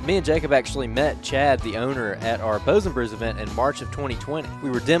 Me and Jacob actually met Chad, the owner, at our Bows and Brews event in March of 2020. We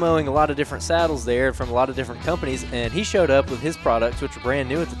were demoing a lot of different saddles there from a lot of different companies, and he showed up with his products, which were brand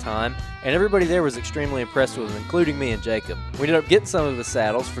new at the time, and everybody there was extremely impressed with them, including me and Jacob. We ended up getting some of the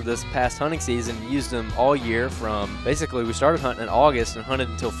saddles for this past hunting season and used them all year from, basically, we started hunting in August and hunted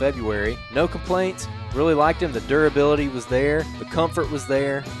until February. No complaints. Really liked them. The durability was there. The comfort was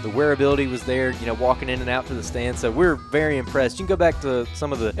there. The wearability was there, walking in and out to the stand. So we're very impressed. You can go back to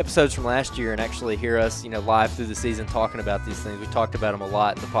some of the episodes from last year and actually hear us, live through the season talking about these things. We talked about them a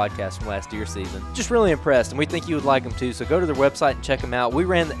lot in the podcast from last year's season. Just really impressed, and we think you would like them too. So go to their website and check them out. We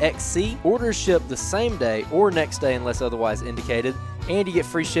ran the XC. Orders ship the same day or next day unless otherwise indicated. And you get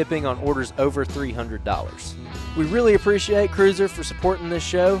free shipping on orders over $300. We really appreciate Cruiser for supporting this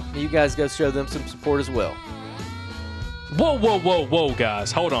show. You guys go show them some support as well. Whoa,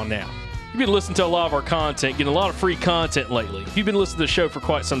 guys. Hold on now. You've been listening to a lot of our content, getting a lot of free content lately. If you've been listening to the show for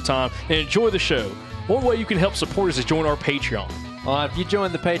quite some time and enjoy the show, one way you can help support us is join our Patreon. If you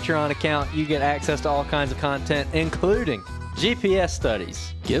join the Patreon account, you get access to all kinds of content, including GPS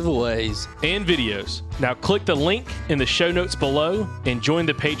studies, giveaways, and videos. Now click the link in the show notes below and join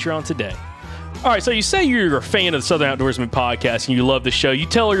the Patreon today. All right, so you say you're a fan of the Southern Outdoorsman podcast and you love the show. You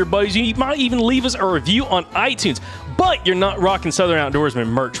tell all your buddies. You might even leave us a review on iTunes, but you're not rocking Southern Outdoorsman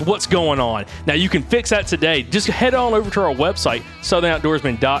merch. What's going on? Now, you can fix that today. Just head on over to our website,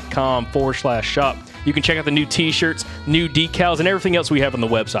 southernoutdoorsman.com/shop. You can check out the new t-shirts, new decals, and everything else we have on the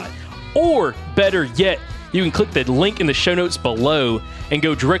website. Or, better yet, you can click the link in the show notes below and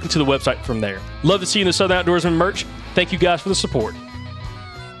go directly to the website from there. Love to see you in the Southern Outdoorsman merch. Thank you guys for the support.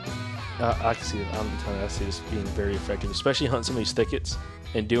 I can see it. I'm telling you, I see this being very effective, especially hunting some of these thickets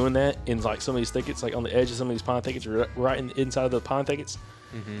and doing that in like some of these thickets, like on the edge of some of these pine thickets, right in the inside of the pine thickets,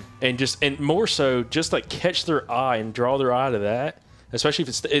 and more so, just like catch their eye and draw their eye to that. Especially if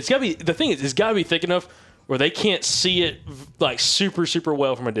it's got to be, the thing is, it's got to be thick enough where they can't see it like super, super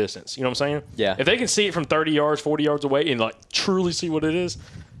well from a distance. You know what I'm saying? Yeah. If they can see it from 30 yards, 40 yards away and like truly see what it is,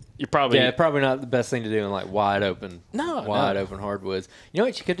 you're probably probably not the best thing to do in like wide open hardwoods. You know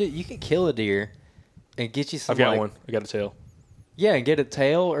what you could do? You could kill a deer and get you some. I've got one. I got a tail. Yeah, and get a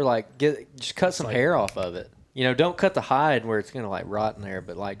tail or like just cut some hair off of it. Don't cut the hide where it's gonna like rot in there,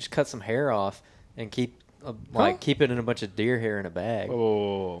 but like just cut some hair off and keep it in a bunch of deer hair in a bag.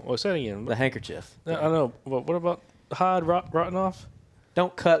 Oh, what's that again? The handkerchief. I know. But what about the hide rotting off?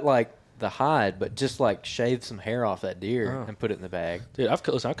 Don't cut like the hide, but just like shave some hair off that deer and put it in the bag. Dude, I've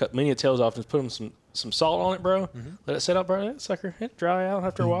cut many tails off and put them some salt on it, bro. Let it sit out, bro. That sucker, it dry out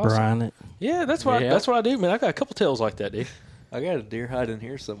after a while. Brine it. Yeah, that's what I do, man. I got a couple tails like that, dude. I got a deer hide in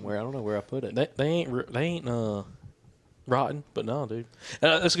here somewhere. I don't know where I put it. They ain't rotten, but no, dude.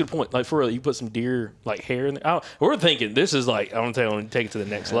 That's a good point. Like for real, you put some deer like hair in there. We're thinking this is like I'm gonna take it to the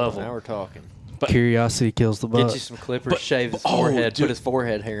next level. Now we're talking. But curiosity kills the buck. Get you some clippers, shave his forehead, put his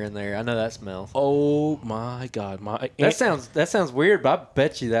forehead hair in there. I know that smells. Oh my god, that sounds weird, but I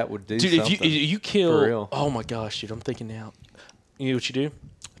bet you that would do something. Dude, if you kill, for real. Oh my gosh, dude, I'm thinking now. You know what you do?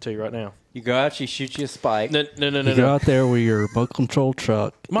 I'll tell you right now. You go out, you shoot you a spike. No. You go out there with your remote control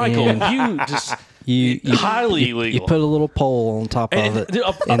truck. Michael, you just You Highly you illegal. put a little pole on top And- of it, dude,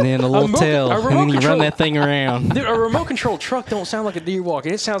 and then a little remote- tail, a and remote then you control- run that thing around. Dude, a remote control truck don't sound like a deer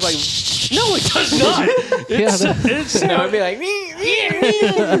walking. It sounds like no, it does not. It's No, it'd be like,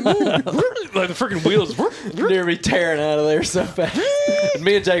 like the freaking wheels. they'd be tearing out of there so fast. And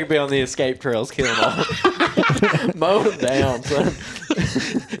me and Jake would be on the escape trails killing them all. Mow them down, son.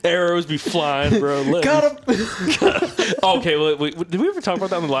 Arrows be flying, bro. Got him. Okay, well, did we ever talk about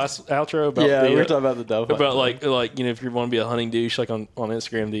that in the last outro? About Yeah, the, we were talking about the dove hunt. about like if you want to be a hunting douche, like on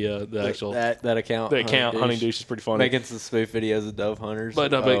Instagram, the actual that account. the account hunting douche is pretty funny. Making some spoof videos of dove hunters.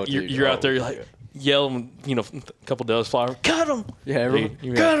 But no, but you're out there, you're like yelling, a couple doves fly over, cut them. Yeah, everyone,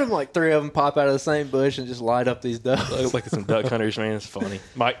 got them. Like 3 of them pop out of the same bush and just light up these doves. Like some duck hunters, man. It's funny.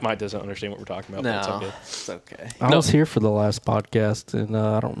 Mike doesn't understand what we're talking about. But it's No, okay. it's okay. I was here for the last podcast, and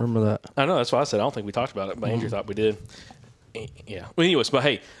I don't remember that. I know that's why I said I don't think we talked about it, but Andrew thought we did. Yeah. Well, anyways, but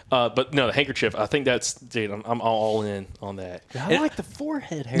hey, but no, the handkerchief. I think that's dude. I'm all in on that. I like the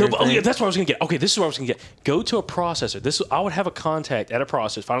forehead hair. No, but thing. yeah, that's what I was gonna get. Okay, this is what I was gonna get. Go to a processor. I would have a contact at a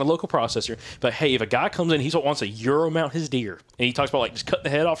processor. Find a local processor. But hey, if a guy comes in, he wants to Euro mount his deer, and he talks about like just cutting the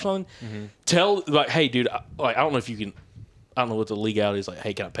head off something. Tell like, hey, dude, I don't know if you can. I don't know what the legality is. Like,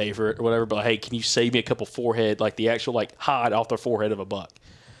 hey, can I pay for it or whatever? But like, hey, can you save me a couple forehead, like the actual like hide off the forehead of a buck?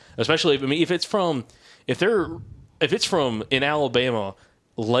 Especially if it's from in Alabama,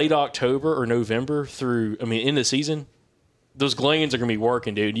 late October or November through, in the season, those glands are going to be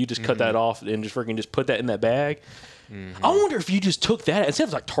working, dude. You just cut that off and just put that in that bag. I wonder if you just took that, instead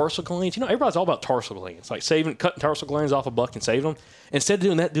of like tarsal glands, everybody's all about tarsal glands, like cutting tarsal glands off a buck and saving them. Instead of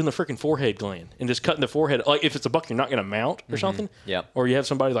doing that, doing the freaking forehead gland and just cutting the forehead. Like if it's a buck you're not going to mount or something. Yep. Or you have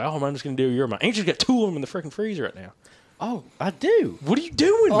somebody like, I'm just going to do your mount. Andrew's got 2 of them in the freaking freezer right now. Oh, I do. What are you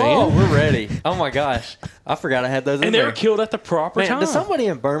doing, Oh, man? we're ready. Oh my gosh, I forgot I had those. And in they there. were killed at the proper Man, time. does somebody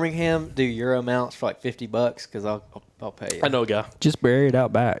in Birmingham do Euro mounts for like $50? Because I'll pay you. I know a guy. Just bury it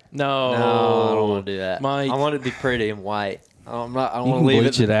out back. No, No, I don't want to do that. Mike. I want it to be pretty and white. I don't You want can to leave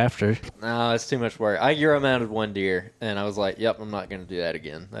bleach it after. No, it's too much work. I Euro mounted 1 deer, and I was like, "Yep, I'm not going to do that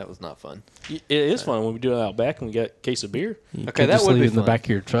again. That was not fun." It is fun when we do it out back and we got a case of beer. You Okay, could that just would leave be it in the fun. back of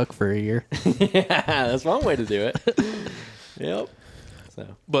your truck for a year. Yeah, that's one way to do it. Yep. So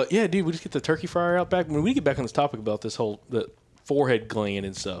But yeah, dude, we just get the turkey fryer out back. When we get back on this topic about the forehead gland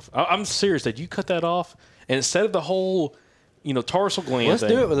and stuff, I'm serious that you cut that off, and instead of the whole, tarsal gland let's thing,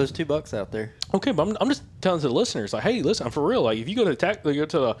 do it with those $2 out there. Okay, but I'm just telling to the listeners, like, hey, listen, I'm for real. Like, if you go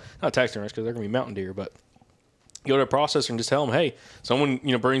to not taxidermist because they're gonna be mountain deer, but go to a processor and just tell them, hey, someone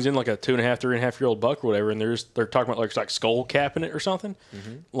brings in like a 2.5, 3.5-year-old buck or whatever, and they're talking about like skull capping it or something.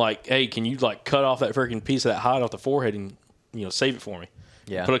 Like, hey, can you like cut off that freaking piece of that hide off the forehead and save it for me?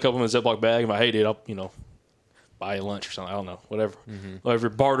 Yeah. Put a couple in a Ziploc bag and be like, hey, dude, I'll buy you lunch or something. I don't know, whatever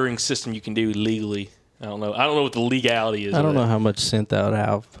bartering system you can do legally. I don't know what the legality is. I of don't that. know how much scent that would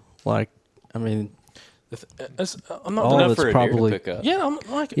have. Like, I'm not. All All Enough that's for a deer to probably. pick up. Yeah, I'm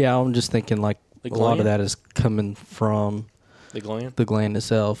like Yeah, I'm just thinking like The a lot gland? of that is coming from the gland. the gland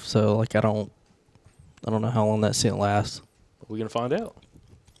itself. So like, I don't know how long that scent lasts. We're gonna find out.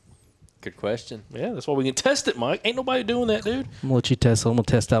 Good question. Yeah, that's why we can test it, Mike. Ain't nobody doing that, dude. I'm gonna let you test. I'm gonna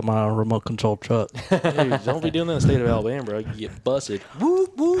test out my remote control truck. Dude, don't be doing that in the state of Alabama, bro. You get busted.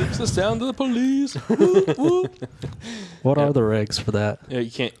 Whoop, whoop. It's the sound of the police. Whoop, whoop. What are the regs for that? Yeah, you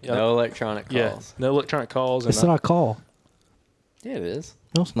can't. No electronic calls. Yeah, no electronic calls. And It's not a call. Yeah, it is.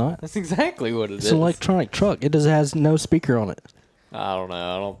 No, it's not. That's exactly what it It's is. an electronic truck. It has no speaker on it. I don't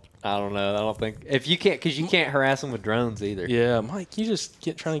know. I don't think if you can't, because you can't harass them with drones either. Yeah, Mike, you just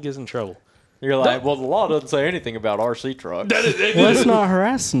trying to get us in trouble. You're like, well, the law doesn't say anything about RC trucks. Well, it's not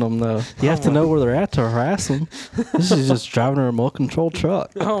harassing them though. You have to know where they're at to harass them. This is just driving a remote control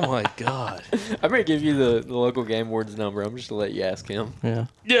truck. Oh my god. I'm gonna give you the local game ward's number. I'm just gonna let you ask him. Yeah.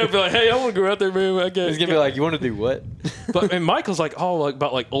 Yeah, be like, hey, I want to go out there, man. He's gonna be like, you want to do what? But and Michael's like,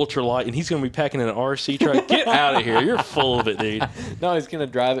 about like ultralight, and he's gonna be packing in an RC truck. Get out of here! You're full of it, dude. No, he's gonna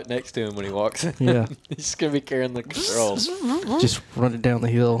drive it next to him when he walks in. Yeah. He's just gonna be carrying the controls. Just run it down the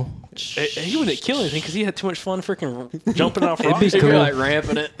hill. He wouldn't kill anything because he had too much fun freaking jumping off It'd rocks. be He'd be cool. like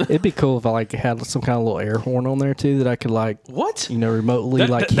ramping it. It'd be cool if I like had some kind of little air horn on there too that I could like What? remotely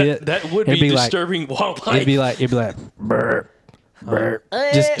hit. That would It'd be like- disturbing wildlife. It'd be like burp, burp.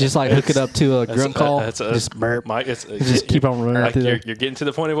 Just like hook it up to a grunt call. Just burp. Mike, Just keep on running Like, through you're, there. you're getting to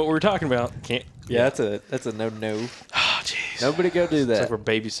the point of what we were talking about. Can't. Yeah, that's a no. Oh, jeez. Nobody go do It's that. like we're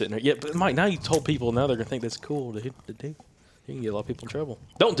babysitting her. Yeah, but Mike, now you told people, now they're gonna think that's cool, dude. To do. You can get a lot of people in trouble.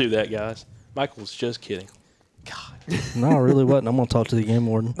 Don't do that, guys. Michael was just kidding. God. No, I really wasn't. I'm gonna talk to the game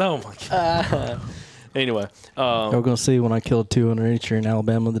warden. Oh my god. Anyway, Y'all gonna see when I kill a 200-incher in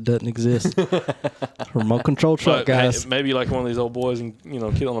Alabama that doesn't exist. Remote control truck, but, guys. hey, maybe like one of these old boys and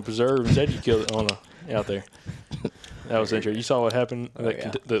killed on a preserve and said you killed it on out there. That was interesting. You saw what happened.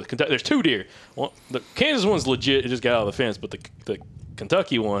 There's 2 deer. The Kansas one's legit. It just got out of the fence, but the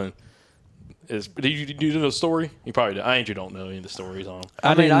Kentucky one is. Did you know the story? You probably did. Andrew don't know any of the stories on them.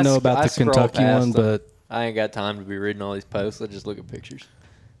 I didn't know about the scroll Kentucky past one, them. but I ain't got time to be reading all these posts. I just look at pictures.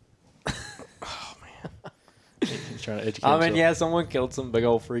 He's trying to educate I mean, himself. yeah, someone killed some big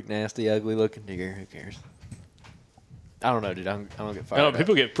old freak, nasty, ugly looking deer. Who cares? I don't know, dude. I don't get fired. I know up.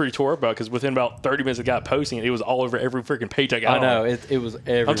 people get pretty tore up about it because within about 30 minutes of the guy posting it, it was all over every freaking page I got. I know on. it was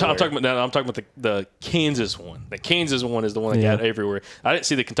everywhere. I'm talking about the Kansas one. The Kansas one is the one that got everywhere. I didn't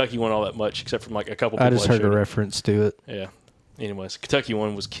see the Kentucky one all that much, except from like a couple people. I just heard a showed it. reference to it. Yeah. Anyways, Kentucky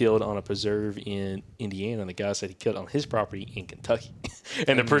one was killed on a preserve in Indiana, and the guy said he killed it on his property in Kentucky.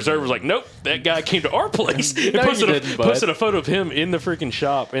 And the preserve was like, nope, that guy came to our place. And No, posted, you didn't, bud. posted a photo of him in the freaking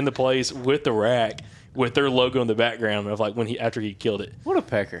shop, in the place, with the rack, with their logo in the background of like after he killed it. What a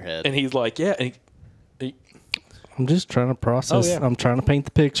peckerhead. And he's like, yeah. And I'm just trying to process. Oh, yeah. I'm trying to paint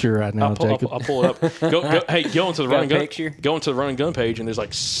the picture right now, Jacob. I'll pull it up. Go into the Got run a and gun. picture? Go into the run and gun page, and there's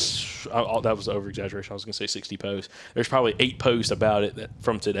like that was over exaggeration. I was going to say 60 posts. There's probably 8 posts about it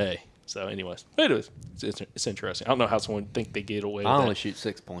from today. So, anyways, it's interesting. I don't know how someone think they get away with I that. only shoot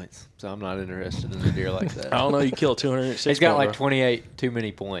 6 points, so I'm not interested in a deer like that. I don't know. You kill 206. He's got like 28 too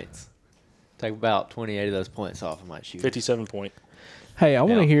many points. Take about 28 of those points off, I might shoot. 57 point. Hey, I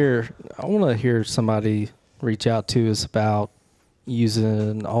want to Yeah. hear somebody reach out to us about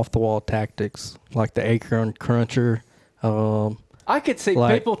using off the wall tactics like the acorn cruncher. I could see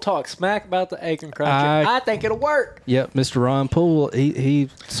Like- people talk smack about the acorn cruncher. I think it'll work. Yep, Mr. Ron Poole, he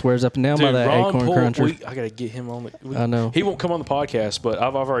swears up and down by Dude, that Ron acorn Poole, cruncher. I got to get him on. I know. He won't come on the podcast, but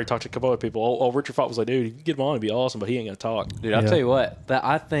I've already talked to a couple other people. Oh, Richard Fott was like, dude, if you get him on, it'd be awesome, but he ain't going to talk. Dude, I'll Yeah. tell you what.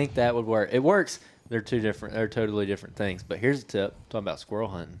 I think that would work. It works. They're totally different things. But here's a tip. Talking about squirrel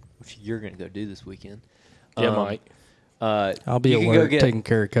hunting, which you're going to go do this weekend. Yeah, Mike. I'll be you at can go work get- taking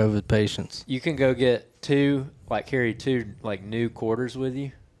care of COVID patients. You can go get carry 2 like new quarters with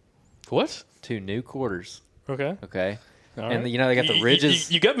you. What? 2 new quarters. Okay. Okay. All And right. you know they got the ridges.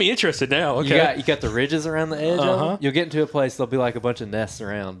 You got me interested now. Okay. You got the ridges around the edge of Uh-huh. them. You'll get into a place, there'll be like a bunch of nests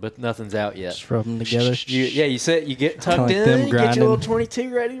around, but nothing's out yet. Just rub them together. You get tucked like in, them you get your little grinding. 22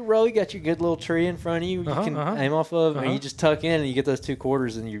 ready to roll. You got your good little tree in front of you. You can aim off of, and you just tuck in, and you get those 2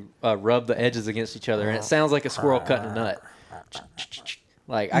 quarters, and you rub the edges against each other, and it sounds like a squirrel cutting a nut.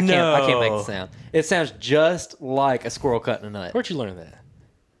 Like I can't make the sound. It sounds just like a squirrel cutting a nut. Where'd you learn that?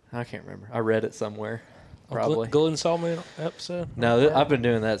 I can't remember. I read it somewhere. Probably. Glenn Salman episode? No, I've been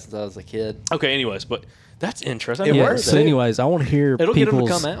doing that since I was a kid. Okay, anyways, but that's interesting. It I never works. heard So, that. anyways, I want to hear It'll get 'em to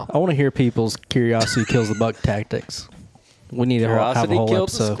people's. come out. I want to hear people's curiosity kills the buck tactics. We need to have a Curiosity whole killed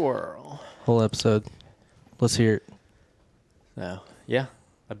the episode. squirrel. Whole episode. Let's hear it. No. Yeah.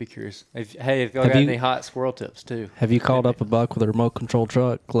 I'd be curious. If y'all Have got you- any hot squirrel tips too? Have you called up a buck with a remote control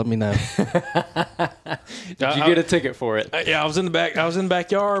truck? Let me know. Did you get a ticket for it? Yeah, I was in the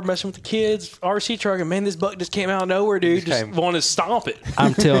backyard messing with the kids, RC truck, and man, this buck just came out of nowhere, dude. Just came. wanted to stomp it.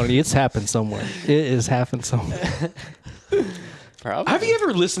 I'm telling you, it's happened somewhere. It is happened somewhere. Probably. Have you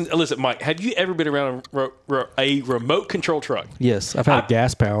ever listened? Listen, Mike, have you ever been around a remote control truck? Yes, I've had a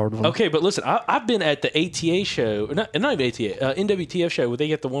gas powered one. Okay, but listen, I've been at the ATA show, not even ATA, NWTF show, where they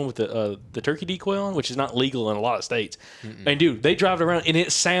get the one with the turkey decoy on, which is not legal in a lot of states. And dude, they drive it around, and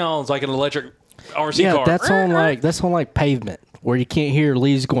it sounds like an electric RC Yeah, car. that's on like pavement where you can't hear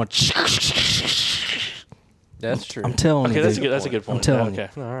leaves going. That's true. I'm telling Okay, you, that's dude. a good point. I'm telling okay,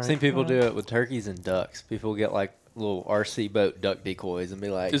 all right. Seen people do it with turkeys and ducks. People get like little RC boat duck decoys and be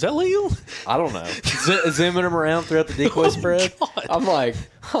like, Is that legal? I don't know, zooming them around throughout the decoy spread. God. I'm like,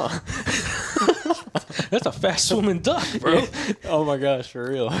 huh? That's a fast swimming duck, bro. Oh my gosh, for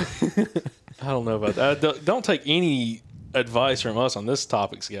real. I don't know about that. Don't take any advice from us on this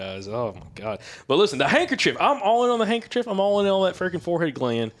topics, guys. Oh my god! But listen, the handkerchief. I'm all in on the handkerchief. I'm all in on that freaking forehead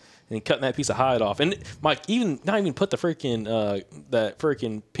gland and cutting that piece of hide off. And Mike, not even put the freaking that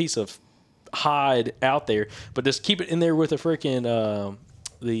freaking piece of hide out there, but just keep it in there with the freaking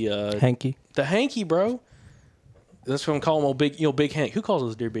Hanky. the hanky, bro. That's what I'm calling old big Hank. Who calls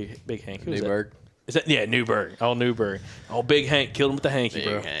this deer big Hank? Who is that? Newberg. Is that Newberg? Oh, Newberg. Oh, Big Hank killed him with the hanky,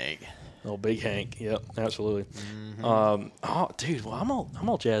 bro. Hank. Oh, Big Hank. Yep, absolutely. Oh, dude. Well, I'm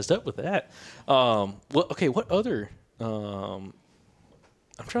all jazzed up with that. What other? I'm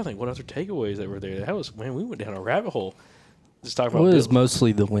trying to think. What other takeaways that were there? That was we went down a rabbit hole. Just talking Well, about it was Bill.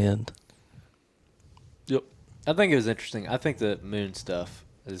 mostly the wind. Yep. I think it was interesting. I think the moon stuff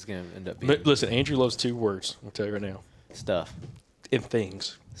is going to end up being But listen, Andrew loves 2 words. I'll tell you right now. stuff. And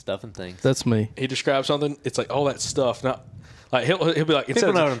things. Stuff and things. That's me. He describes something. It's like all that stuff. Not like he'll be like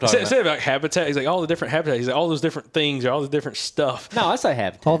People know what I'm talking instead of like habitat. He's like all the different habitats. He's like all those different things or all the different stuff. No, I say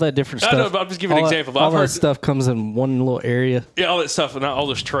habitat. All that different I stuff. know, but I'm just giving an all that- example, but All I've that heard- stuff comes in one little area. Yeah, all that stuff. Not all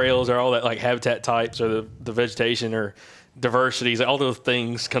those trails or all that like habitat types or the vegetation or diversities. Like, all those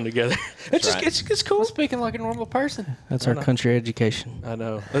things come together. It's just right. it's cool. I'm speaking like a normal person. That's our country education. I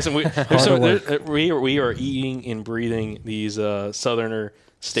know. Listen, we work. we are eating and breathing these Southerner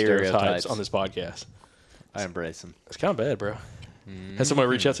stereotypes Stereotypes. on this podcast. I embrace them. It's kind of bad, bro. Had somebody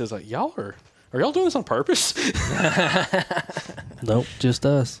reach out to us like, are y'all doing this on purpose? Nope, just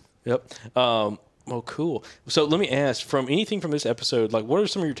us. Yep. Well, cool. So let me ask, from anything from this episode, like, what are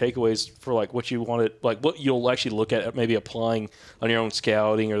some of your takeaways for like what you wanted, like what you'll actually look at maybe applying on your own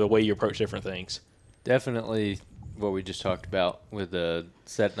scouting or the way you approach different things? Definitely what we just talked about with the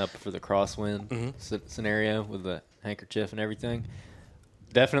setting up for the crosswind scenario with the handkerchief and everything.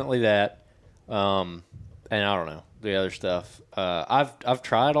 Definitely that. And I don't know, the other stuff. I've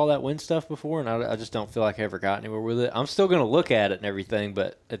tried all that wind stuff before, and I just don't feel like I ever got anywhere with it. I'm still going to look at it and everything,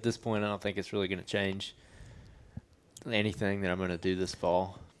 but at this point, I don't think it's really going to change anything that I'm going to do this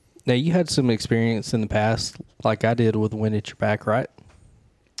fall. Now, you had some experience in the past, like I did with wind at your back, right?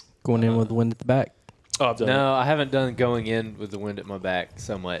 Going in with the wind at the back. Oh, I've done it. No, I haven't done going in with the wind at my back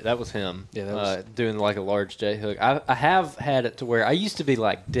so much. That was him. Yeah, that was- doing like a large J hook. I have had it to where I used to be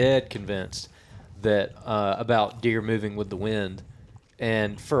like dead convinced that about deer moving with the wind,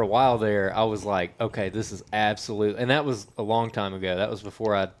 and for a while there, I was like, okay, this is absolute. And that was a long time ago. That was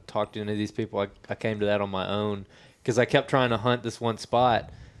before I talked to any of these people. I came to that on my own because I kept trying to hunt this one spot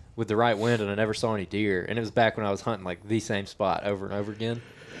with the right wind, and I never saw any deer. And it was back when I was hunting like the same spot over and over again.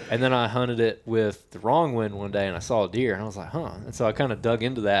 And then I hunted it with the wrong wind one day, and I saw a deer, and I was like, huh. And so I kind of dug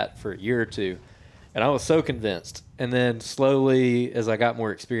into that for a year or two, and I was so convinced. And then slowly, as I got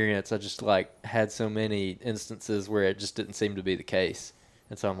more experience, I just like had so many instances where it just didn't seem to be the case.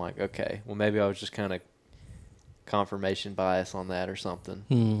 And so I'm like, okay, well, maybe I was just kind of confirmation bias on that or something.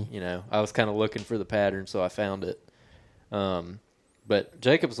 You know, I was kind of looking for the pattern, so I found it. But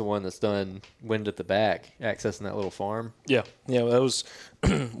Jacob's the one that's done wind at the back, accessing that little farm. Yeah, that was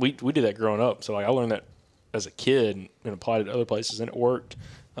we did that growing up. So like I learned that as a kid and applied it to other places, and it worked.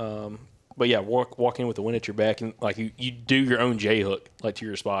 But yeah, walking with the wind at your back, and like you do your own J hook like to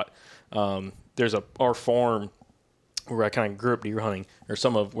your spot. There's our farm where I kind of grew up deer hunting, or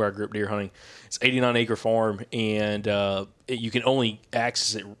some of where I grew up deer hunting. It's 89-acre farm, and you can only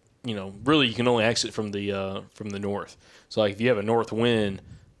access it. You know, really, you can only access it from the north. So, like, if you have a north wind,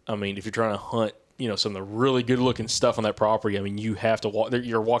 I mean, if you're trying to hunt, you know, some of the really good-looking stuff on that property, I mean, you have to walk.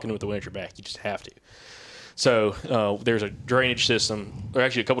 You're walking with the wind at your back. You just have to. So, there's a drainage system. There are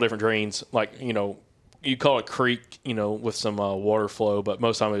actually a couple different drains. Like, you know, you call it creek, you know, with some water flow, but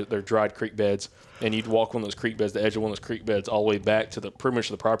most of the time they're dried creek beds. And you'd walk one of those creek beds, the edge of one of those creek beds, all the way back to pretty much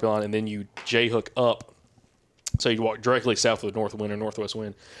the property line, and then you J-hook up. So you'd walk directly south of the north wind or northwest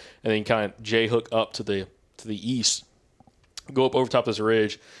wind, and then you kind of J-hook up to the east, go up over top this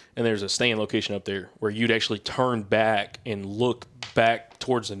ridge, and there's a stand location up there where you'd actually turn back and look back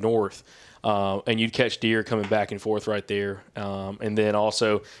towards the north, and you'd catch deer coming back and forth right there. And then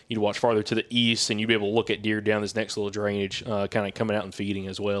also you'd watch farther to the east, and you'd be able to look at deer down this next little drainage, kind of coming out and feeding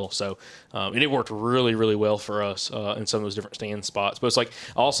as well. So and it worked really, really well for us in some of those different stand spots. But it's like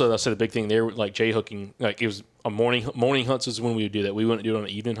also I said the big thing there, like J-hooking, like it was a morning hunts is when we would do that. We wouldn't do it on an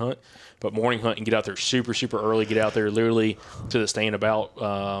evening hunt, but morning hunt and get out there super, super early. Get out there literally to the stand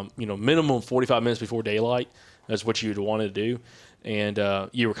about minimum 45 minutes before daylight. That's what you'd want to do. And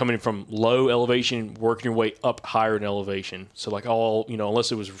you were coming from low elevation, working your way up higher in elevation. So like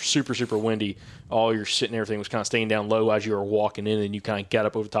unless it was super, super windy, all your sitting everything was kind of staying down low as you were walking in, and you kind of got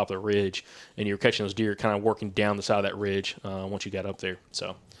up over the top of the ridge, and you were catching those deer kind of working down the side of that ridge once you got up there.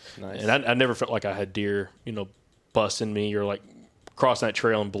 So, nice. And I never felt like I had deer, busting me or like crossing that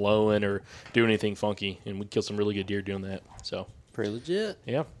trail and blowing or doing anything funky. And we killed some really good deer doing that. So pretty legit.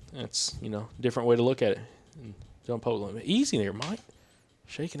 Yeah, it's different way to look at it. And don't poke it. Easy there, Mike.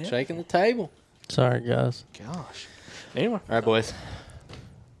 Shaking the table. Sorry, guys. Gosh. Anyway. All right, boys.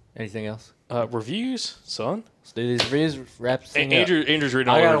 Anything else? Reviews, son. Let's do these reviews. Wrap this thing up. Andrew's reading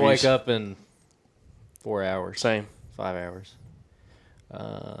all the I gotta reviews. wake up in 4 hours. Same. 5 hours.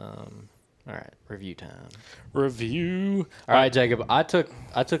 All right, review time. Review. All right, Jacob. I took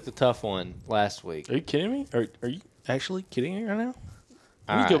the tough one last week. Are you kidding me? Are you actually kidding me right now?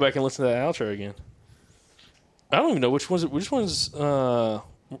 All Go back and listen to that outro again. I don't even know which one's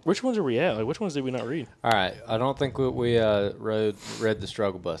which ones are we at? Like, which ones did we not read? All right. I don't think we read the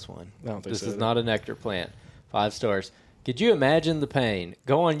struggle bus one. I don't think this so is either. not a nectar plant. 5 stars. Could you imagine the pain?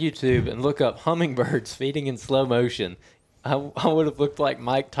 Go on YouTube and look up hummingbirds feeding in slow motion. I would have looked like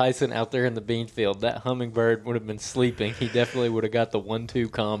Mike Tyson out there in the bean field. That hummingbird would have been sleeping. He definitely would have got the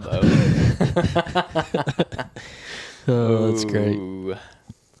 1-2 combo. Oh, that's great. Ooh.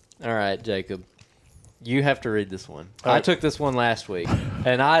 All right, Jacob. You have to read this one. All I right. took this one last week,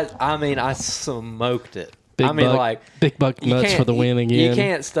 and I smoked it. Big I mean, buck, like big buck you nuts can't- for the win again. You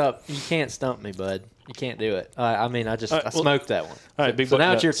can't stump me, bud. You can't do it. I smoked that one. All right, big so buck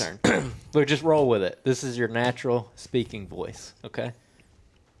now nuts. it's your turn. Look, just roll with it. This is your natural speaking voice. Okay.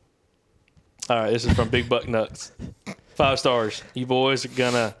 All right, this is from Big Buck Nuts. 5 stars. You boys are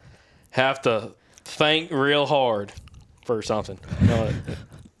gonna have to think real hard for something.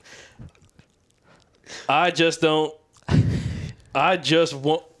 I just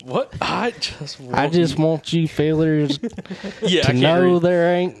want I just want you fellers yeah, to I can't know read.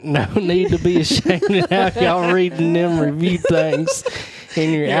 there ain't no need to be ashamed of how y'all reading them review things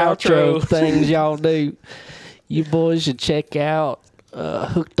and your outro Outro. things y'all do. You boys should check out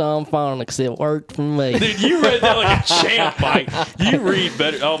Hooked on Phonics. It worked for me. Dude, you read that like a champ, Mike. You read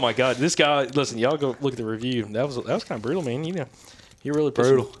better. Oh my God, this guy. Listen, y'all go look at the review. That was kind of brutal, man. You know, he really put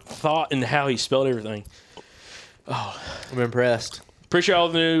some thought in how he spelled everything. I'm impressed. Appreciate all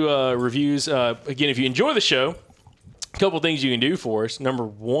the new reviews. Again, if you enjoy the show, a couple things you can do for us. Number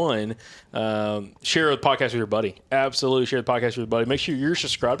one, share the podcast with your buddy. Absolutely share the podcast with your buddy. Make sure you're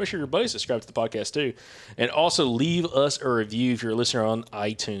subscribed. Make sure your buddy's subscribed to the podcast too. And also leave us a review if you're a listener on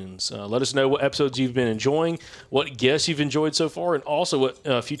iTunes. Let us know what episodes you've been enjoying, what guests you've enjoyed so far, and also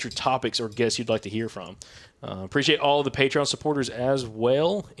what future topics or guests you'd like to hear from. Appreciate all the Patreon supporters as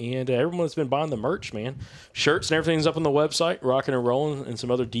well, and everyone that's been buying the merch, man. Shirts and everything's up on the website, rocking and rolling, and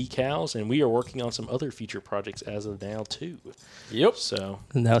some other decals, and we are working on some other future projects as of now, too. Yep. So,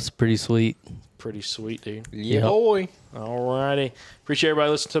 And that's pretty sweet. pretty sweet, dude. Yeah, boy. All righty. Appreciate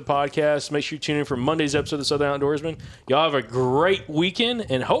everybody listening to the podcast. Make sure you tune in for Monday's episode of the Southern Outdoorsman. Y'all have a great weekend,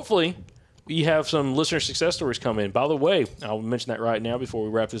 and hopefully we have some listener success stories come in. By the way, I'll mention that right now before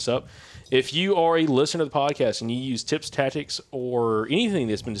we wrap this up. If you are a listener to the podcast and you use tips, tactics, or anything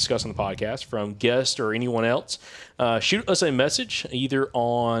that's been discussed on the podcast from guests or anyone else, shoot us a message either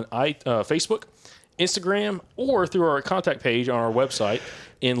on Facebook, Instagram, or through our contact page on our website,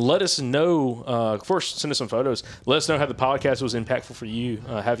 and let us know. First, send us some photos. Let us know how the podcast was impactful for you,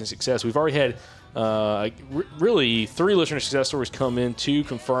 having success. We've already had really 3 listener success stories come in to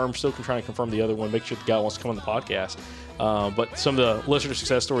confirm. Still trying to confirm the other one. Make sure the guy wants to come on the podcast. But some of the listener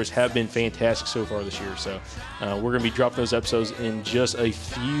success stories have been fantastic so far this year. So we're going to be dropping those episodes in just a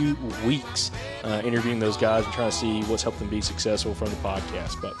few weeks, interviewing those guys and trying to see what's helped them be successful from the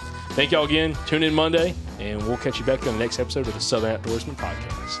podcast. But thank y'all again. Tune in Monday, and we'll catch you back on the next episode of the Southern Outdoorsman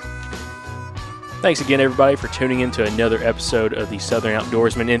Podcast. Thanks again, everybody, for tuning in to another episode of the Southern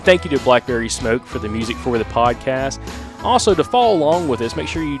Outdoorsman. And thank you to Blackberry Smoke for the music for the podcast. Also, to follow along with us, make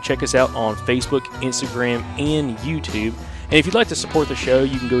sure you check us out on Facebook, Instagram, and YouTube. And if you'd like to support the show,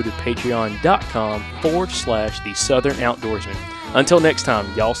 you can go to patreon.com/the Southern Outdoorsman. Until next time,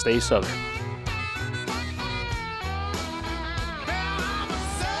 y'all stay Southern.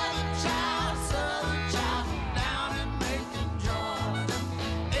 Southern child from down in Macon, Georgia.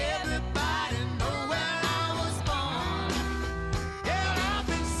 Everybody know where I was born. Yeah, I've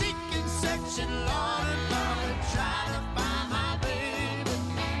been seeking, searching, Lord and Lord, trying to find my baby,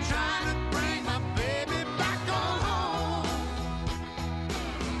 trying to bring my baby back on home.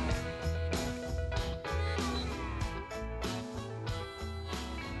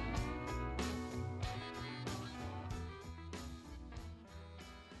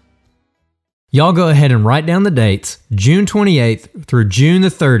 Y'all go ahead and write down the dates, June 28th through June the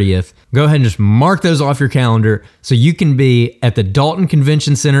 30th. Go ahead and just mark those off your calendar so you can be at the Dalton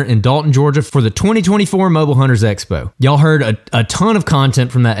Convention Center in Dalton, Georgia for the 2024 Mobile Hunters Expo. Y'all heard a ton of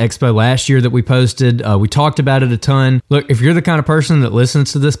content from that expo last year that we posted. We talked about it a ton. Look, if you're the kind of person that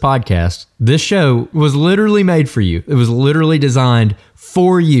listens to this podcast, this show was literally made for you. It was literally designed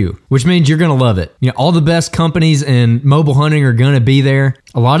for you, which means you're going to love it. You know, all the best companies in mobile hunting are going to be there.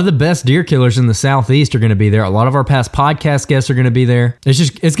 A lot of the best deer killers in the Southeast are going to be there. A lot of our past podcast guests are going to be there.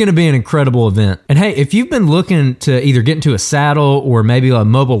 It's going to be an incredible event. And hey, if you've been looking to either get into a saddle or maybe a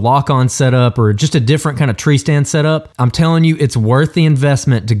mobile lock-on setup or just a different kind of tree stand setup, I'm telling you, it's worth the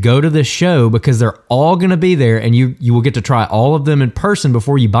investment to go to this show because they're all going to be there and you will get to try all of them in person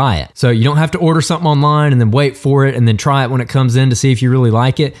before you buy it. So you don't don't have to order something online and then wait for it and then try it when it comes in to see if you really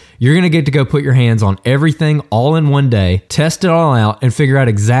like it. You're going to get to go put your hands on everything all in one day, test it all out, and figure out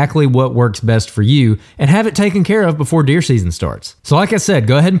exactly what works best for you and have it taken care of before deer season starts. So like I said,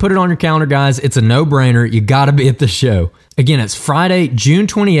 go ahead and put it on your calendar, guys. It's a no-brainer. You got to be at the show. Again, it's Friday, June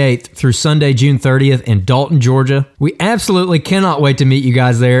 28th through Sunday, June 30th in Dalton, Georgia. We absolutely cannot wait to meet you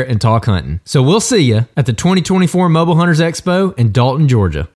guys there and talk hunting. So we'll see you at the 2024 Mobile Hunters Expo in Dalton, Georgia.